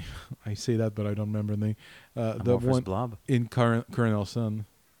 What's the name? I say that, but I don't remember the name. The one blob in Colonel's son.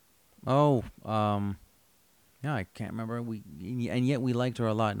 Oh, yeah, I can't remember. And yet we liked her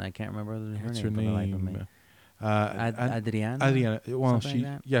a lot, and I can't remember her name. Name? Adriana. Adriana. Well,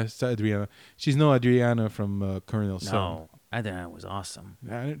 yes, Adriana. She's no Adriana from Colonel's son. No, Adriana was awesome.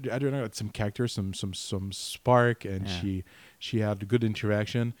 Adriana had some character, some spark, and she had a good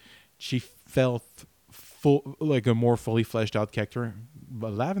interaction. she felt full, like a more fully fleshed out character.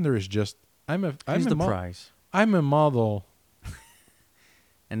 But Lavender is just I'm the prize. I'm a model,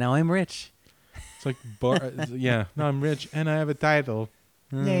 and now I'm rich. It's like yeah. Now I'm rich and I have a title.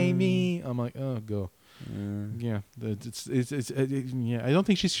 Yay me! I'm like, oh, go. Yeah, yeah. I don't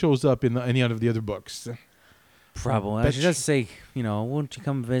think she shows up in any of the other books. Probably. But she does say, won't you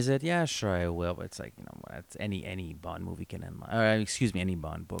come visit? Yeah, sure, I will. But it's like, that's any Bond movie can end like, any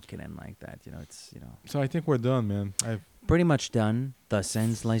Bond book can end like that. So I think we're done, man. I've pretty much done. Thus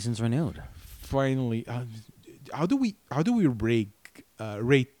ends License Renewed. Finally, how do we rate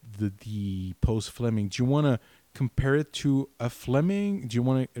the post Fleming? Do you want to compare it to a Fleming? Do you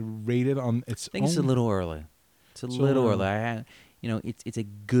want to rate it on its own? I think it's a little early. It's a little early. It's a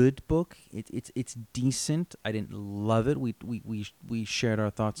good book. It's decent. I didn't love it. We shared our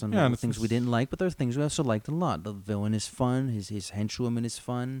thoughts on the things we didn't like, but there are things we also liked a lot. The villain is fun. His henchwoman is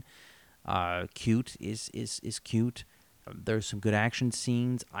fun. Cute is cute. There's some good action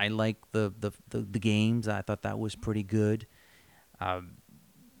scenes. I like the games. I thought that was pretty good.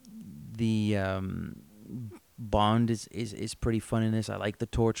 The Bond is pretty fun in this. I like the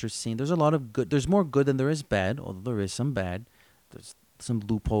torture scene. There's a lot of good. There's more good than there is bad, although there is some bad. There's some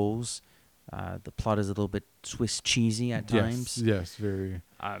loopholes. The plot is a little bit Swiss cheesy at times. Yes, very.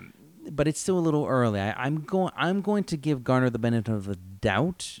 But it's still a little early. I'm going to give Gardner the benefit of the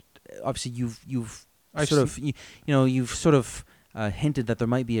doubt. Obviously, you've sort of hinted that there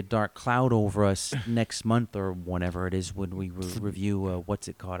might be a dark cloud over us next month or whenever it is when we review what's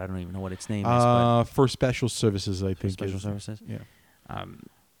it called? I don't even know what its name is. For special services, I think. Special services. Yeah.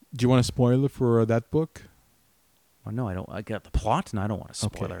 Do you want to spoil it for that book? Well, no, I don't. I got the plot, and I don't want to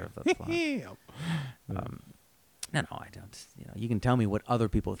spoiler of the plot. No, I don't. You can tell me what other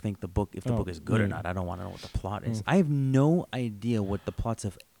people think the book, if the book is good or not. I don't want to know what the plot is. I have no idea what the plots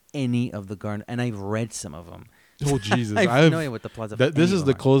of any of the Gardner, and I've read some of them. Oh Jesus! I have no idea what the plots of. This is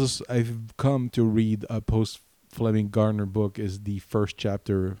the closest I've come to read a post Fleming Gardner book. Is the first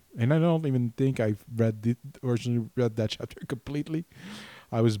chapter, and I don't even think I've originally read that chapter completely.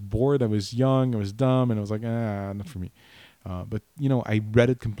 I was bored. I was young. I was dumb, and I was like, not for me. But I read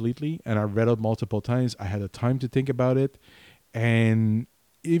it completely, and I read it multiple times. I had a time to think about it, and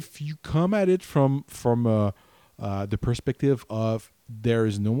if you come at it from the perspective of there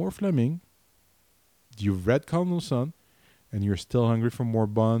is no more Fleming, you've read Colonel Sun, and you're still hungry for more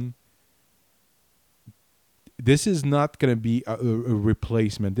Bond. This is not going to be a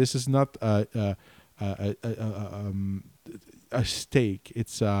replacement. This is not a steak.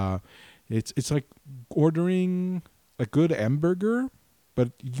 It's like ordering a good hamburger,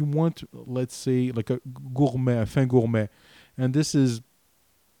 but you want, let's say, like a fin gourmet, and this is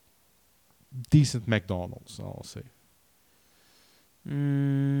decent McDonald's. I'll say.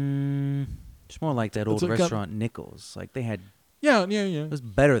 It's more like that old restaurant Nichols. Like they had. Yeah. It was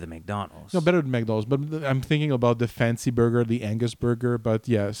better than McDonald's. No, better than McDonald's. But I'm thinking about the fancy burger, the Angus burger. But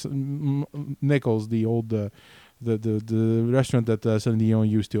yes, Nichols, the old the restaurant that Celine Dion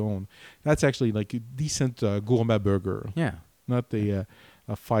used to own. That's actually like a decent gourmet burger. Yeah. Not a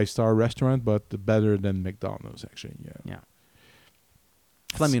 5-star restaurant, but better than McDonald's actually. Yeah.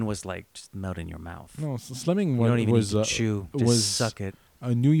 Fleming was like just melt in your mouth. No, Fleming you don't even was need to chew. Just suck it.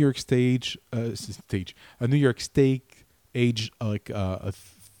 A New York a New York steak aged like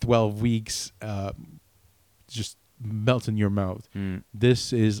 12 weeks, just melts in your mouth.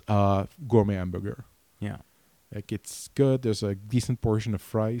 This is a gourmet hamburger. Yeah. Like it's good. There's a decent portion of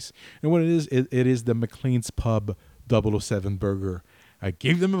fries. And what it is the McLean's Pub 007 burger. I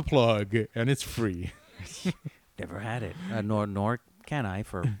gave them a plug, and it's free. Never had it. Nor can I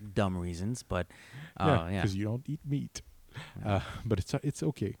for dumb reasons, but because you don't eat meat. But it's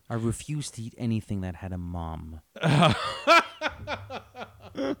okay. I refuse to eat anything that had a mom.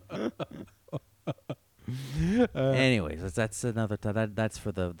 Anyways, that's another that's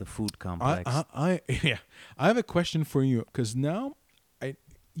for the food complex. I have a question for you, because now I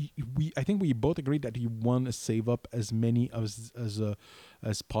think we both agreed that you want to save up as many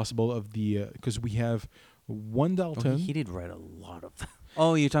as possible of the because we have one Dalton. He did write a lot of them.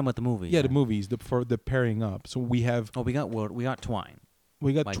 Oh, you're talking about the movies? Yeah, the movies for the pairing up. So we have. Oh, we got Twine.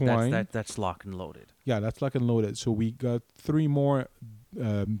 We got Twine. That's locked and loaded. Yeah, that's locked and loaded. So we got 3 more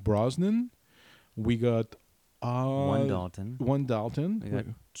Brosnan. We got one Dalton. We got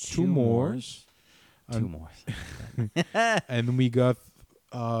 2 more. 2 more. And we got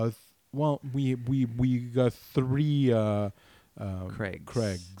we got 3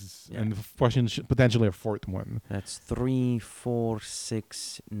 Craig's, Yeah. and potentially a fourth one. That's 3, 4,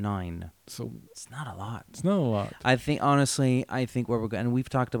 6, 9. So it's not a lot. It's not a lot. I think honestly, where we're going, and we've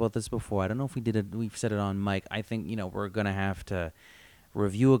talked about this before. I don't know if we did it. We've said it on mic. I think we're gonna have to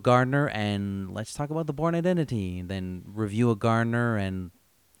review a Gardner, and let's talk about the Bourne Identity. Then review a Gardner and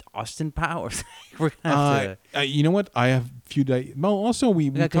Austin Powers. We're gonna have to. You know what? I have few days. Well, also we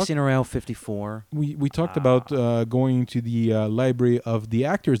got Casino Royale 54. We talked about going to the library of the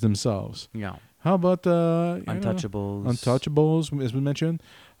actors themselves. Yeah. How about Untouchables? Untouchables, as we mentioned.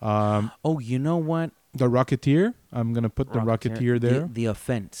 Oh, you know what? The Rocketeer. I'm gonna put the Rocketeer there. The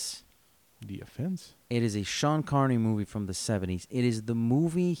Offense. The Offense. It is a Sean Connery movie from the 70s. It is the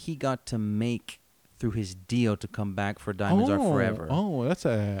movie he got to make through his deal to come back for Diamonds Are Forever. Oh, that's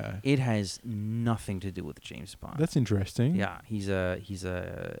a. It has nothing to do with James Bond. That's interesting. Yeah, he's a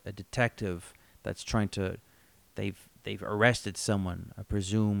detective that's trying to. They've arrested someone, a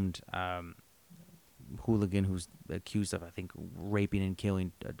presumed hooligan who's accused of, I think, raping and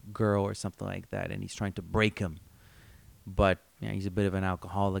killing a girl or something like that, and he's trying to break him. But he's a bit of an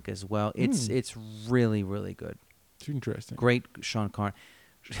alcoholic as well. It's really, really good. It's interesting. Great Sean Connery.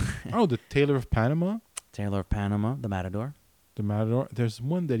 The Tailor of Panama. Tailor of Panama, The Matador. The Matador. There's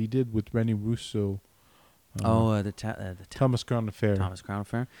one that he did with Rennie Russo. The Thomas Crown Affair. Thomas Crown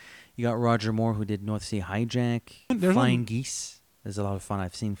Affair. You got Roger Moore, who did North Sea Hijack. Flying Geese. There's a lot of fun.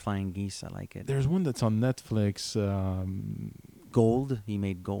 I've seen Flying Geese. I like it. There's one that's on Netflix. Gold. He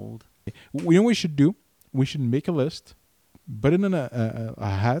made Gold. You know what we should do? We should make a list, put it in a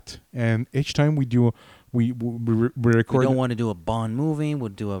hat, and each time we do, we record. We don't want to do a Bond movie. We'll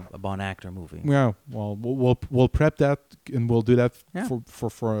do a Bond actor movie. Yeah. Well, we'll prep that, and we'll do that for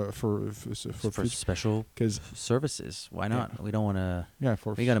special services. Why not? We don't want to. Yeah.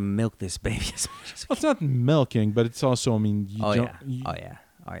 We got to milk this baby. Well, it's not milking, but it's also. I mean. Oh yeah.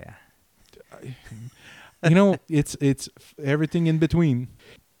 It's everything in between.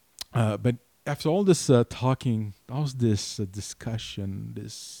 But after all this talking, all this discussion,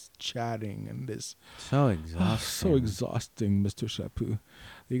 this chatting, and this so exhausting, Mr. Chaput,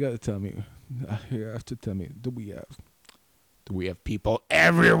 you got to tell me. You have to tell me. Do we have people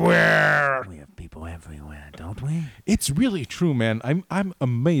everywhere? We have people everywhere, don't we? It's really true, man. I'm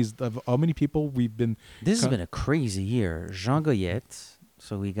amazed of how many people we've been. This has been a crazy year. Jean Goyette.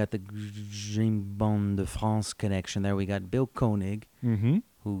 So we got the James Bond de France connection there. We got Bill Koenig,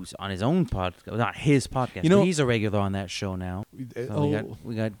 who's on his own podcast, not his podcast, but he's a regular on that show now. So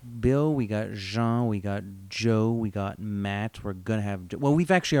we got Bill, we got Jean, we got Joe, we got Matt. We're gonna have. Well,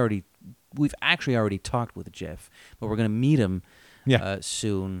 we've actually already talked with Jeff, but we're gonna meet him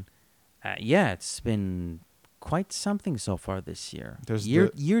soon. It's been quite something so far this year.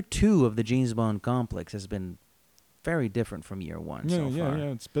 Year 2 of the James Bond complex has been very different from year 1 so far.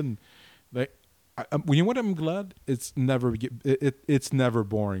 Yeah. It's been like, you know what? I'm glad it's never it's never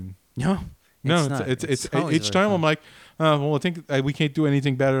boring. No, it's each time fun. I'm like, I think we can't do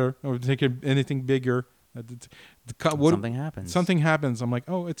anything better or think anything bigger. Something happens. Something happens. I'm like,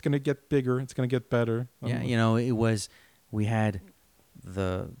 it's gonna get bigger. It's gonna get better. We had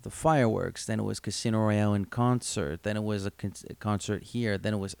the fireworks, then it was Casino Royale in concert, then it was a concert here,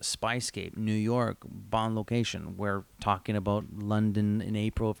 then it was Spyscape, New York, Bond location. We're talking about London in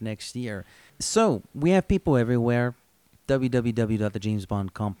April of next year. So we have people everywhere.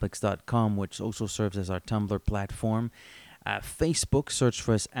 www.thejamesbondcomplex.com, which also serves as our Tumblr platform. Facebook, search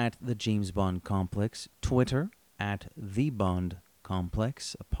for us at The James Bond Complex. Twitter, at The Bond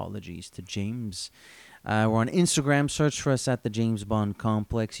Complex. Apologies to James. We're on Instagram. Search for us at The James Bond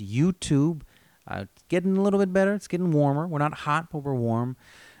Complex. YouTube. It's getting a little bit better. It's getting warmer. We're not hot, but we're warm.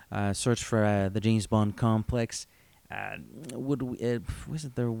 Search for The James Bond Complex.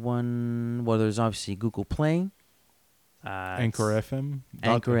 Wasn't there one? Well, there's obviously Google Play. Anchor FM.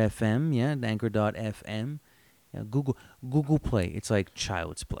 Anchor FM, yeah. Anchor.fm. Yeah, Google Play. It's like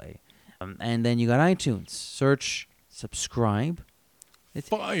Child's Play. And then you got iTunes. Search, subscribe.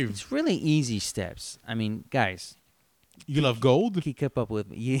 It's really easy steps. I mean, guys. You love gold? Keep up with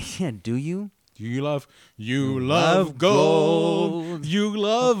me. Yeah, do you? You love gold. You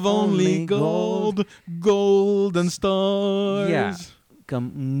love only gold. Golden stars. Yeah.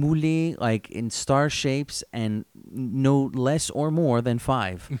 Come moulé, like in star shapes and no less or more than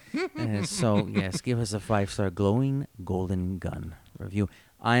 5. So, yes, give us a 5-star glowing golden gun review.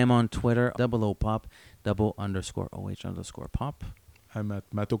 I am on Twitter, @00pop, _OH_pop. I'm at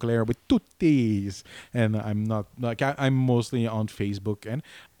Matt Auclair with tuttis, and I'm not like I'm mostly on Facebook, and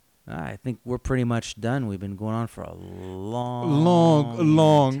I think we're pretty much done. We've been going on for a long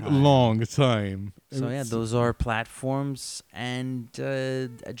time. So yeah, those are platforms, and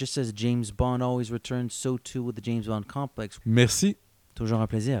just as James Bond always returns, so too with the James Bond complex. Merci. Toujours un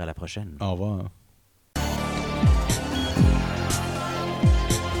plaisir. À la prochaine. Au revoir.